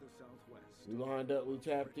through to the southwest. We lined up, we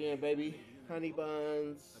tapped in, baby. Honey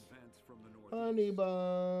buns. Advance from the northeast. Honey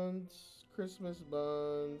buns. Christmas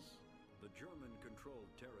buns. The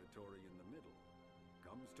German-controlled territory in the middle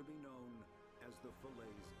comes to be known as the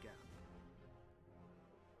Falaise Gap.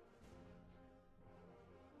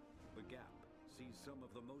 The Gap sees some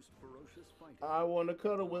of the most ferocious fighting. I want to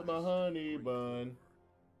cuddle with my honey bun.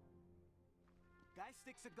 Guy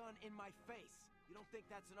sticks a gun in my face. You don't think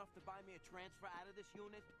that's enough to buy me a transfer out of this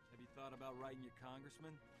unit? Have you thought about writing your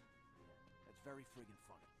congressman? That's very friggin'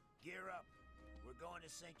 funny. Gear up. We're going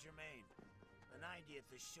to Saint Germain. The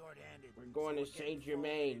 90th is short-handed. We're going to so we're getting Saint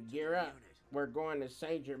Germain. folded into Gear the up. unit. We're going to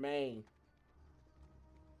Saint Germain.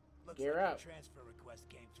 Looks Gear like up. the transfer request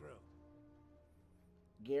came through.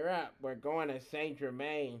 Gear up. We're going to Saint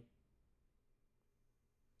Germain.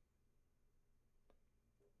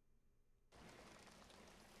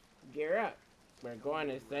 Gear up. We're going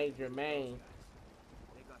to Saint Germain.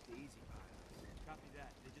 They got the easy part. Copy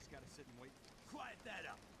that. They just gotta sit and wait. Quiet that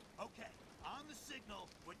up. Okay, on the signal,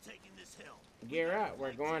 we're taking this hill. Gear up.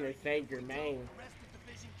 We're going to Saint Germain. The rest of the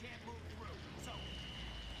division can't move through. So,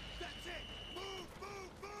 that's it. Move,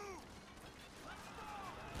 move, move.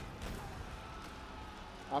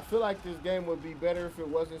 I feel like this game would be better if it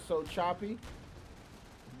wasn't so choppy.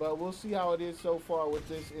 But we'll see how it is so far with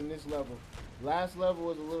this in this level. Last level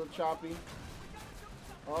was a little choppy.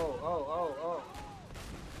 Oh.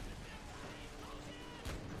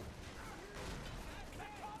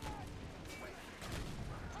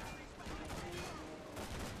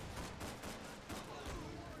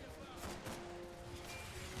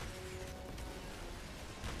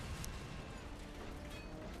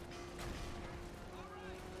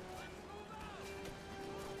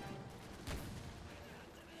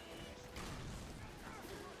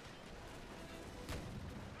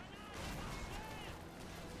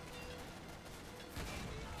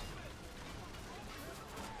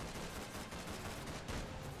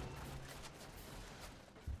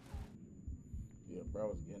 Bro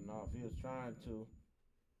was getting off. He was trying to.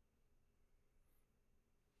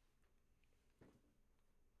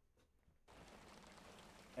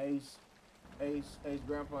 Ace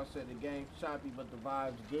Grandpa said the game's choppy, but the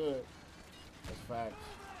vibe's good. That's facts.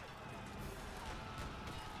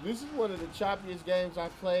 This is one of the choppiest games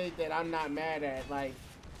I've played that I'm not mad at. Like,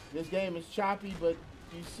 this game is choppy, but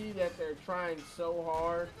you see that they're trying so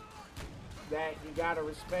hard that you gotta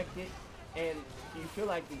respect it. And you feel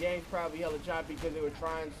like the game's probably hella choppy because they were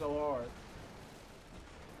trying so hard.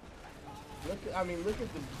 Look at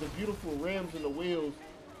the beautiful rims and the wheels.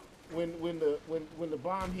 When the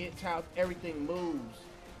bomb hits, how everything moves.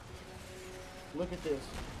 Look at this.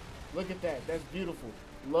 Look at that. That's beautiful.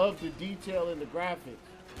 Love the detail in the graphics.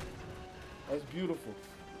 That's beautiful.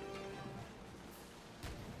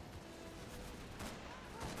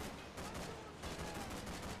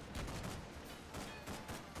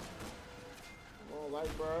 Come on,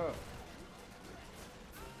 light bro up.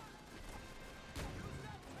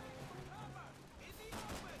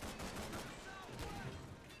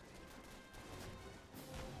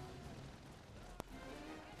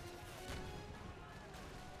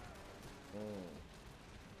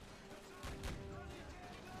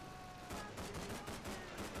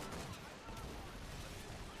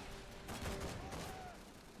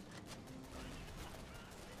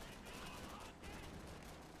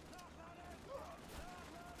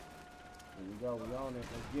 Here we go, we on it.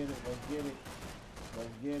 Let's get it, let's get it. Let's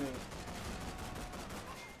get it.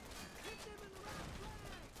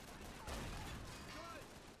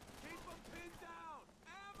 Keep them pinned down!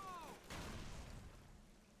 Ammo!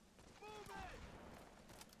 Move it!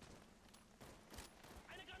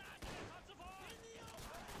 Eine Granate! Kommt sofort! In the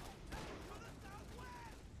open! To the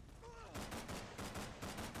southwest!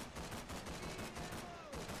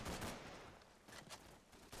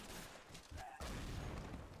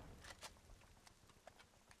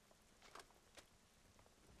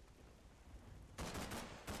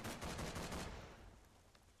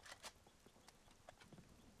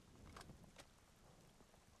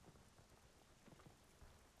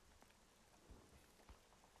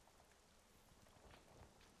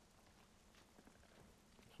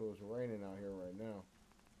 So it's raining out here right now.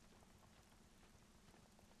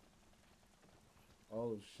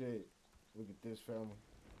 Oh shit. Look at this, family.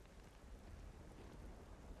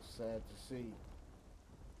 Sad to see.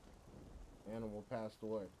 Animal passed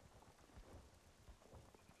away.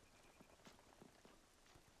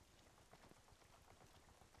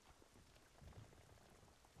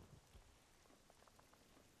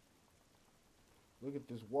 Look at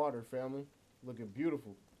this water, family. Looking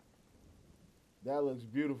beautiful. That looks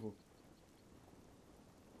beautiful.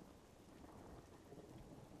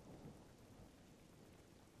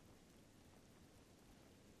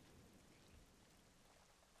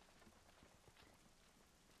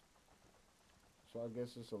 So I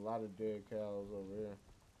guess it's a lot of dead cows over here.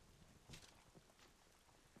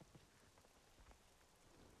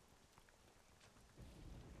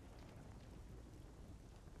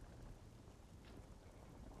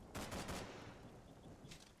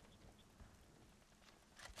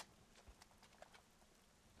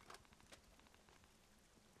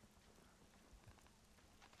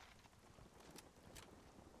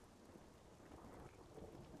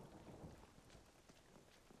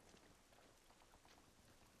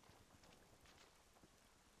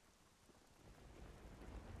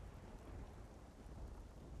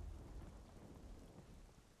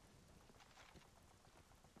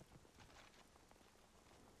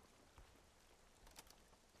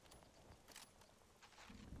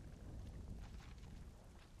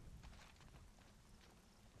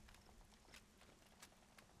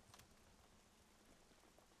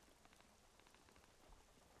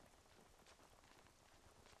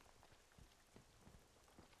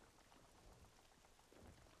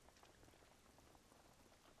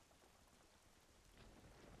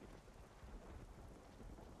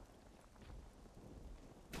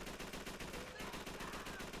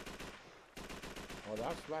 Oh, did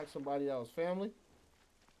I smack somebody else? Family?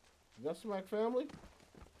 Did I smack family?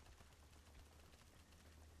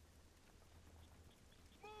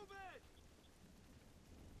 Move it!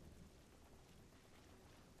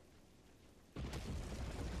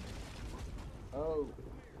 Oh.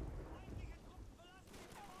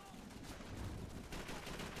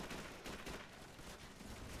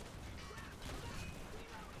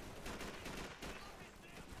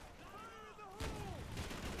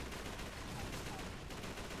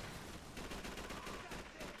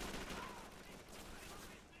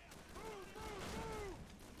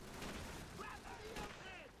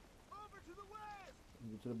 Over to the west!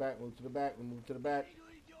 Move to the back, move to the back, move to the back.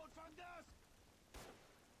 Idiot von das!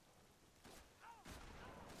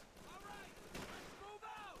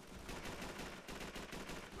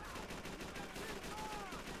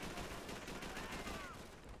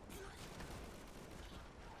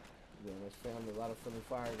 A lot of friendly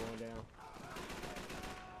fire going down.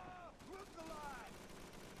 Look alive!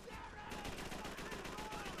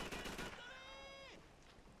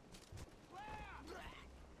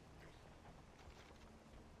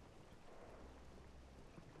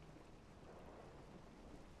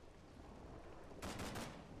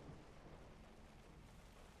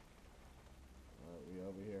 Alright, we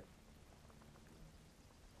over here.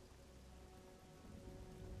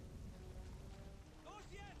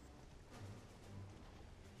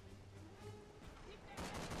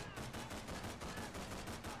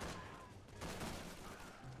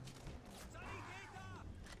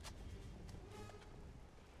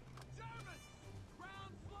 Germans!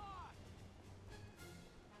 Ground floor!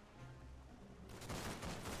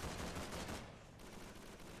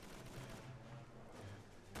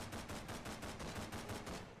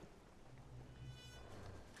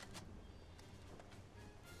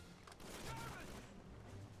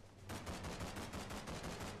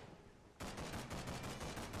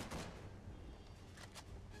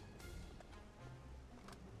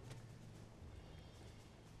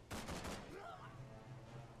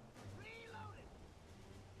 Reloaded!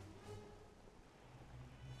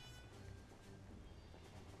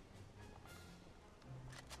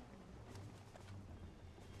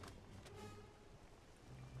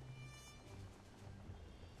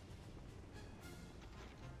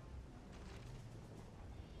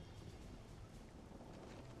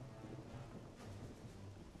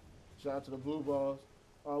 Shout out to the Blue Balls.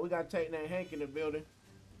 We got Tank Name Hank in the building.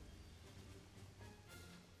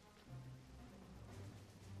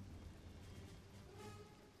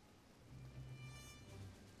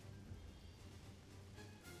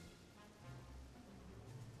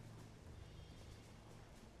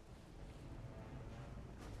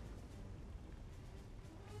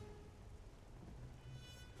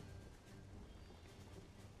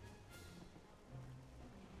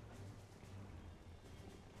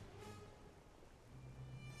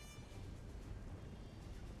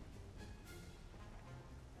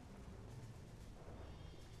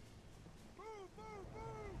 Move, move,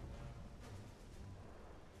 move!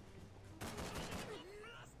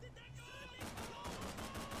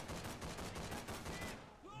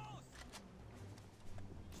 Los!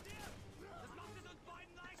 Stirb! Das macht es uns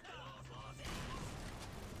beiden leichter!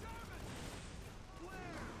 German!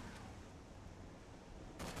 Where?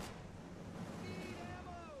 Need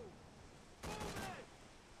ammo! Move it!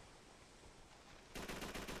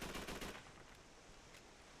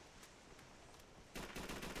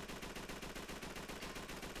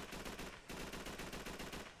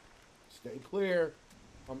 Stay clear.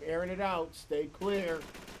 I'm airing it out. Stay clear.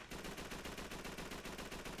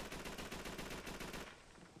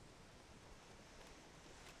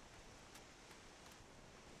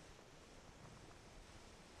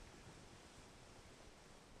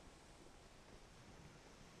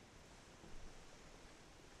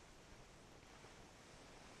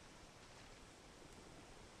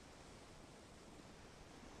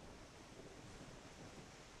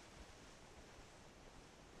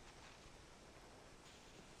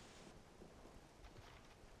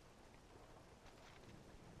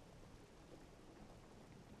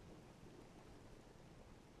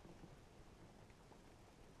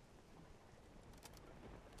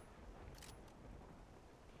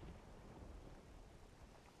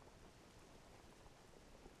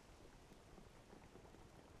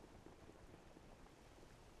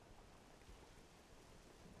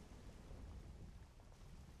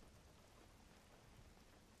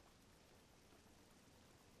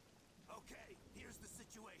 Okay, here's the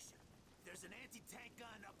situation. There's an anti-tank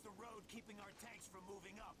gun up the road keeping our tanks from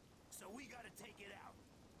moving up, so we gotta take it out.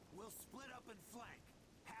 We'll split up and flank.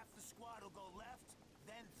 Half the squad will go left,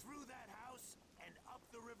 then through that house and up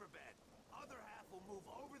the riverbed. Other half will move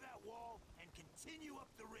over that wall and continue up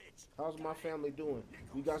the ridge. How's my Got it? family doing?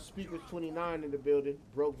 We Nichols, got Speakers you're on 29 in the building.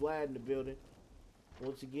 Broke Vlad in the building.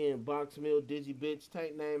 Once again, Box Mill, Dizzy Bitch,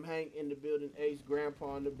 Tank Name Hank in the building. Ace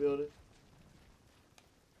Grandpa in the building.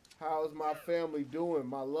 How's my family doing?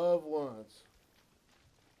 My loved ones.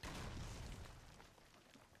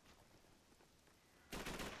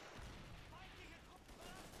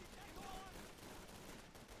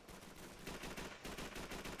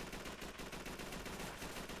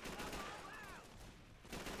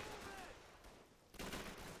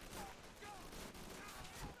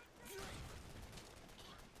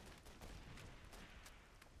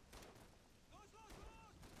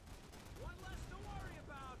 One less to worry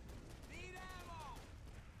about. Need ammo.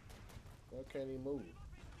 Why can't he move?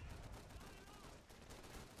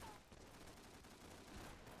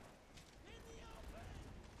 In the open.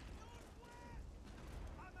 Northwest.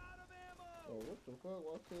 I'm out of ammo. Oh, fuck?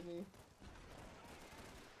 Why couldn't he?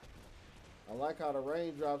 I like how the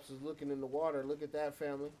raindrops is looking in the water. Look at that,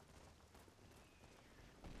 family.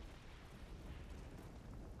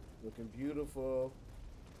 Looking beautiful.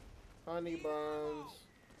 Honey buns.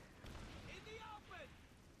 In the open!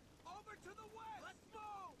 Over to the west! Let's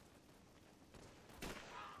move!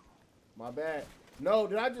 My bad. No,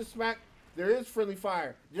 did I just smack? There is friendly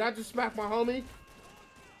fire. Did I just smack my homie?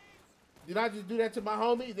 Did I just do that to my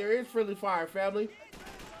homie? There is friendly fire, family.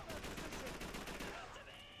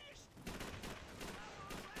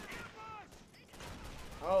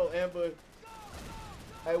 Oh, Amber.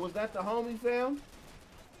 Hey, was that the homie, fam?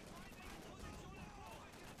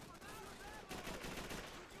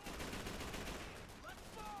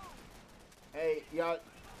 Hey, y'all.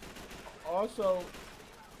 Also,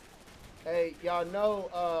 hey, y'all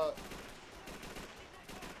know,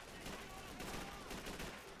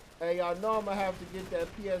 hey, y'all know I'm gonna have to get that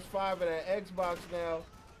PS5 and that Xbox now,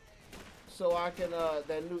 so I can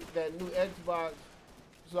that new Xbox,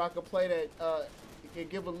 so I can play that and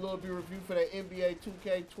give a little bit review for that NBA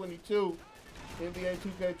 2K22. NBA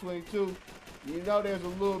 2K22. You know there's a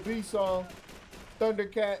Lil B song,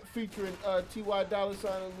 Thundercat featuring T.Y. Dolla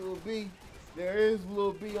 $ign and Lil B. There is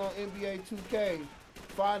Lil B on NBA 2K.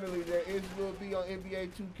 Finally, there is Lil B on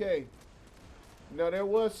NBA 2K. Now there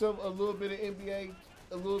was a little bit of NBA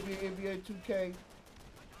 2K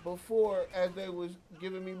before, as they was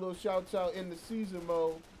giving me little shouts out in the season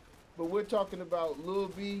mode. But we're talking about Lil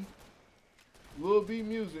B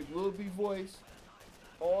music, Lil B voice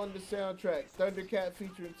on the soundtrack. Thundercat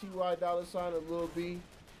featuring T.Y. Dolla $ign and Lil B.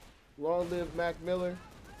 Long live Mac Miller.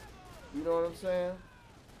 You know what I'm saying?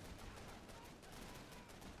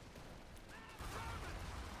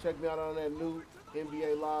 Check me out on that new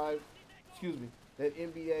NBA Live. Excuse me. That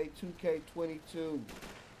NBA 2K22.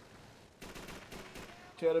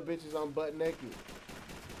 Tell the bitches I'm butt naked.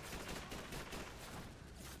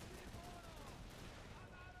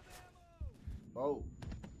 Oh.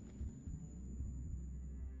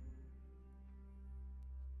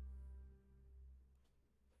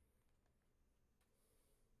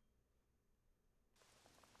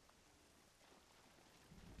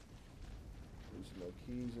 There's no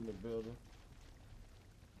keys in the building.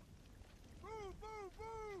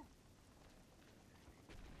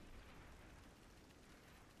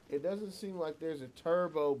 It doesn't seem like there's a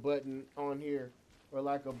turbo button on here, or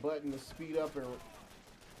like a button to speed up and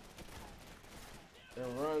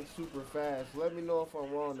run super fast. Let me know if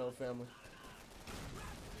I'm wrong though, family.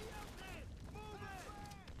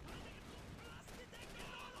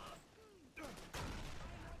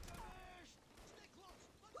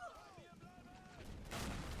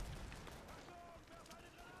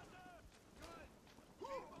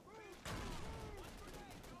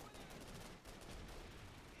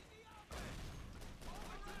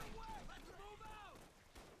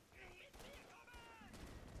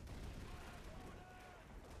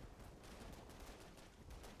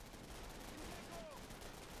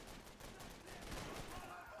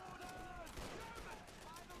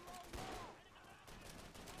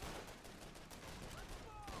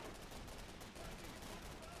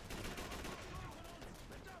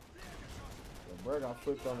 Bro got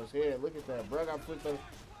flipped on his head. Look at that. Bro got flipped on.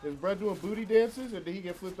 Is bro doing booty dances, or did he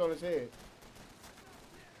get flipped on his head?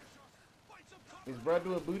 Is bro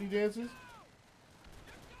doing booty dances?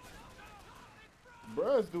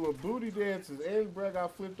 Bro's doing booty dances, and bro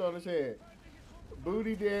got flipped on his head.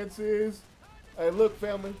 Booty dances. Hey, look,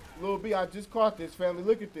 family. Lil B, I just caught this, family.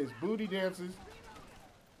 Look at this. Booty dances.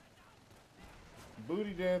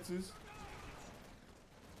 Booty dances.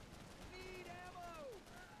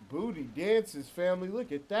 Booty dances, family.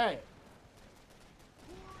 Look at that.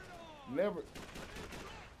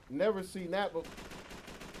 Never seen that before.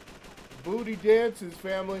 Booty dances,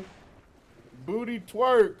 family. Booty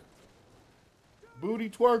twerk. Booty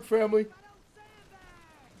twerk, family.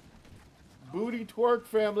 Booty twerk,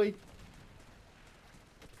 family.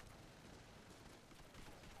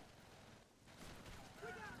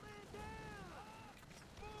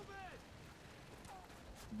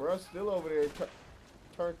 Bruh still over there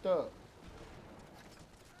turned up.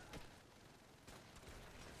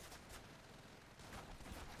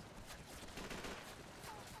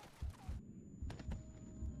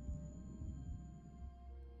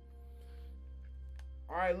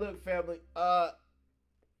 All right, look, family.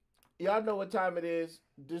 Y'all know what time it is.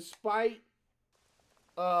 Despite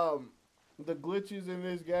the glitches in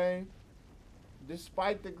this game,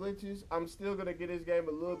 I'm still gonna give this game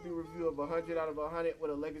a little bit review of 100 out of 100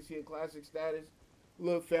 with a legacy and classic status.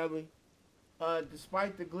 Look, family.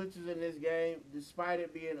 Despite the glitches in this game, despite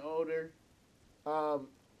it being older,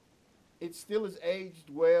 it still is aged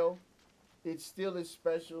well. It still is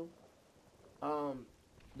special.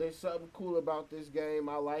 There's something cool about this game.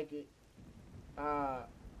 I like it. Uh,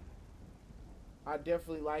 I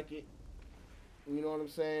definitely like it. You know what I'm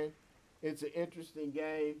saying? It's an interesting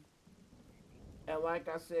game. And like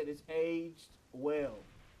I said, it's aged well.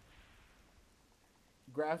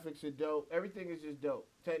 Graphics are dope. Everything is just dope.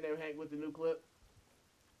 Take name Hank with the new clip.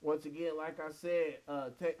 Once again, like I said,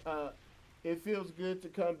 it feels good to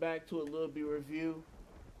come back to a Lil B review.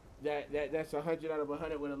 That's 100 out of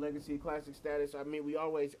 100 with a legacy classic status. I mean, we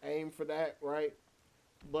always aim for that, right?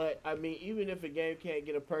 But I mean, even if a game can't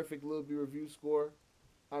get a perfect Lil B review score,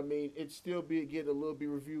 I mean, it still be getting a Lil B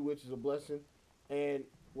review, which is a blessing. And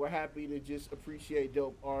we're happy to just appreciate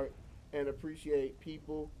dope art and appreciate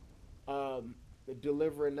people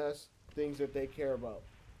delivering us things that they care about.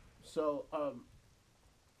 So,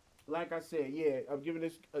 like I said, yeah, I'm giving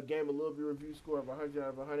this a game a Lil B review score of 100 out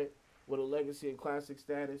of 100 with a legacy and classic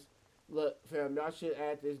status. Look, fam, y'all should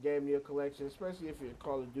add this game to your collection, especially if you're a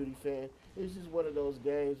Call of Duty fan. It's just one of those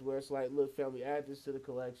games where it's like, look, family, add this to the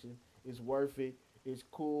collection. It's worth it. It's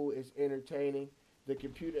cool. It's entertaining. The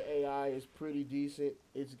computer AI is pretty decent.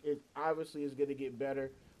 It obviously is going to get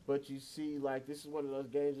better, but you see, like, this is one of those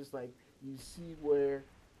games. It's like you see where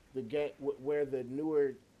the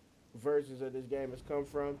newer versions of this game has come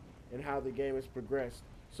from and how the game has progressed.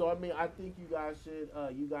 So I mean, I think you guys should,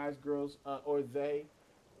 you guys, girls, or they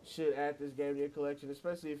should add this game to your collection,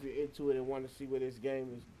 especially if you're into it and want to see where this game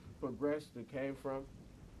is progressed and came from.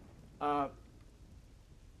 I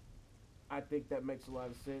think that makes a lot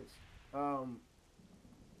of sense.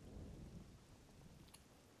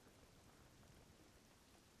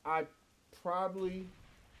 I probably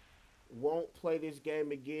won't play this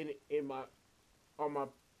game again on my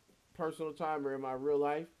personal time or in my real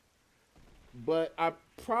life, but I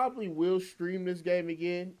probably will stream this game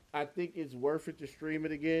again. I think it's worth it to stream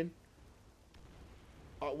it again.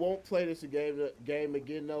 I won't play this game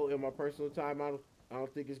again though in my personal time. I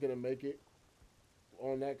don't think it's gonna make it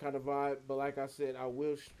on that kind of vibe. But like I said, I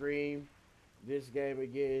will stream this game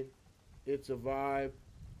again. It's a vibe.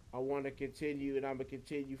 I want to continue, and I'm gonna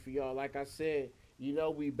continue for y'all. Like I said, you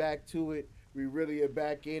know, we back to it. We really are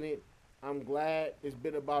back in it. I'm glad. It's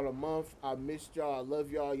been about a month. I missed y'all. I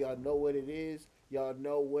love y'all. Y'all know what it is. Y'all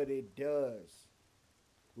know what it does.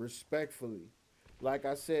 Respectfully. Like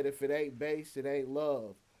I said, if it ain't base, it ain't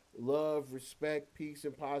love. Love, respect, peace,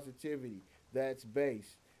 and positivity. That's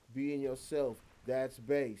base. Being yourself. That's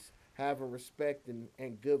base. Having respect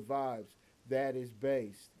and good vibes. That is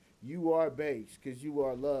base. You are base because you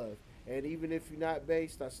are love. And even if you're not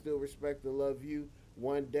based, I still respect and love you.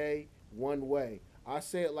 One day, one way. I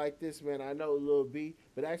say it like this, man. I know Lil B,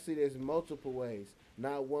 but actually there's multiple ways.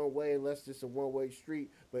 Not one way unless it's a one-way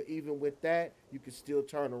street. But even with that, you can still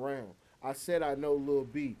turn around. I said I know Lil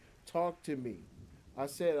B. Talk to me. I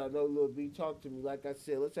said I know Lil B. Talk to me. Like I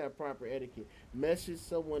said, let's have proper etiquette. Message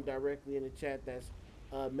someone directly in the chat that's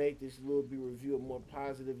made this Lil B review a more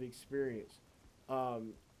positive experience.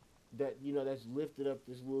 That, you know, that's lifted up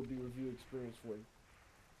this Lil B review experience for you.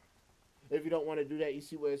 If you don't want to do that, you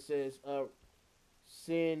see where it says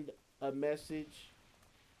send a message.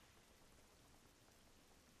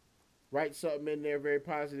 Write something in there very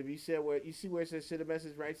positive. You see where it says send a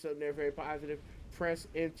message, write something there very positive. Press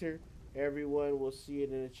enter. Everyone will see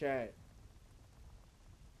it in the chat.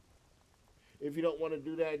 If you don't want to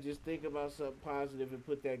do that, just think about something positive and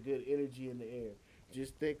put that good energy in the air.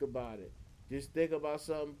 Just think about it. Just think about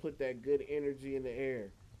something, put that good energy in the air.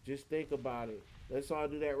 Just think about it. Let's all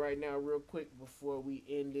do that right now real quick before we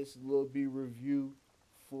end this Lil B review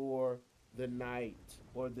for the night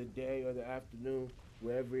or the day or the afternoon,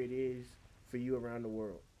 wherever it is for you around the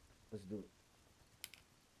world. Let's do it.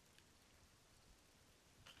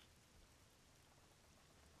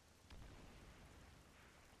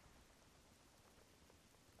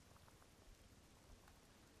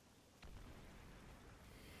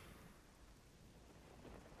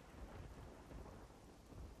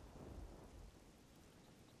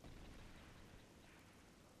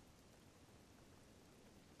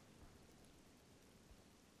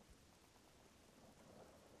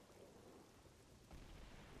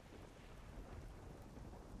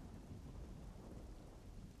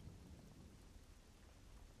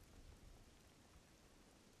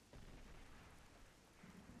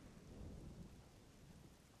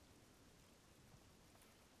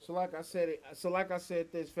 So like I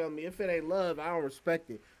said this, family, if it ain't love, I don't respect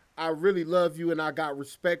it. I really love you and I got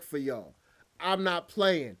respect for y'all. I'm not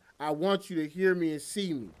playing. I want you to hear me and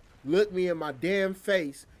see me. Look me in my damn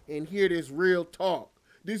face and hear this real talk.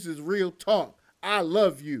 This is real talk. I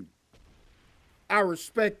love you. I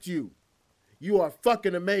respect you. You are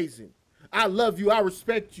fucking amazing. I love you. I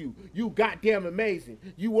respect you. You goddamn amazing.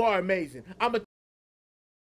 You are amazing. I'm a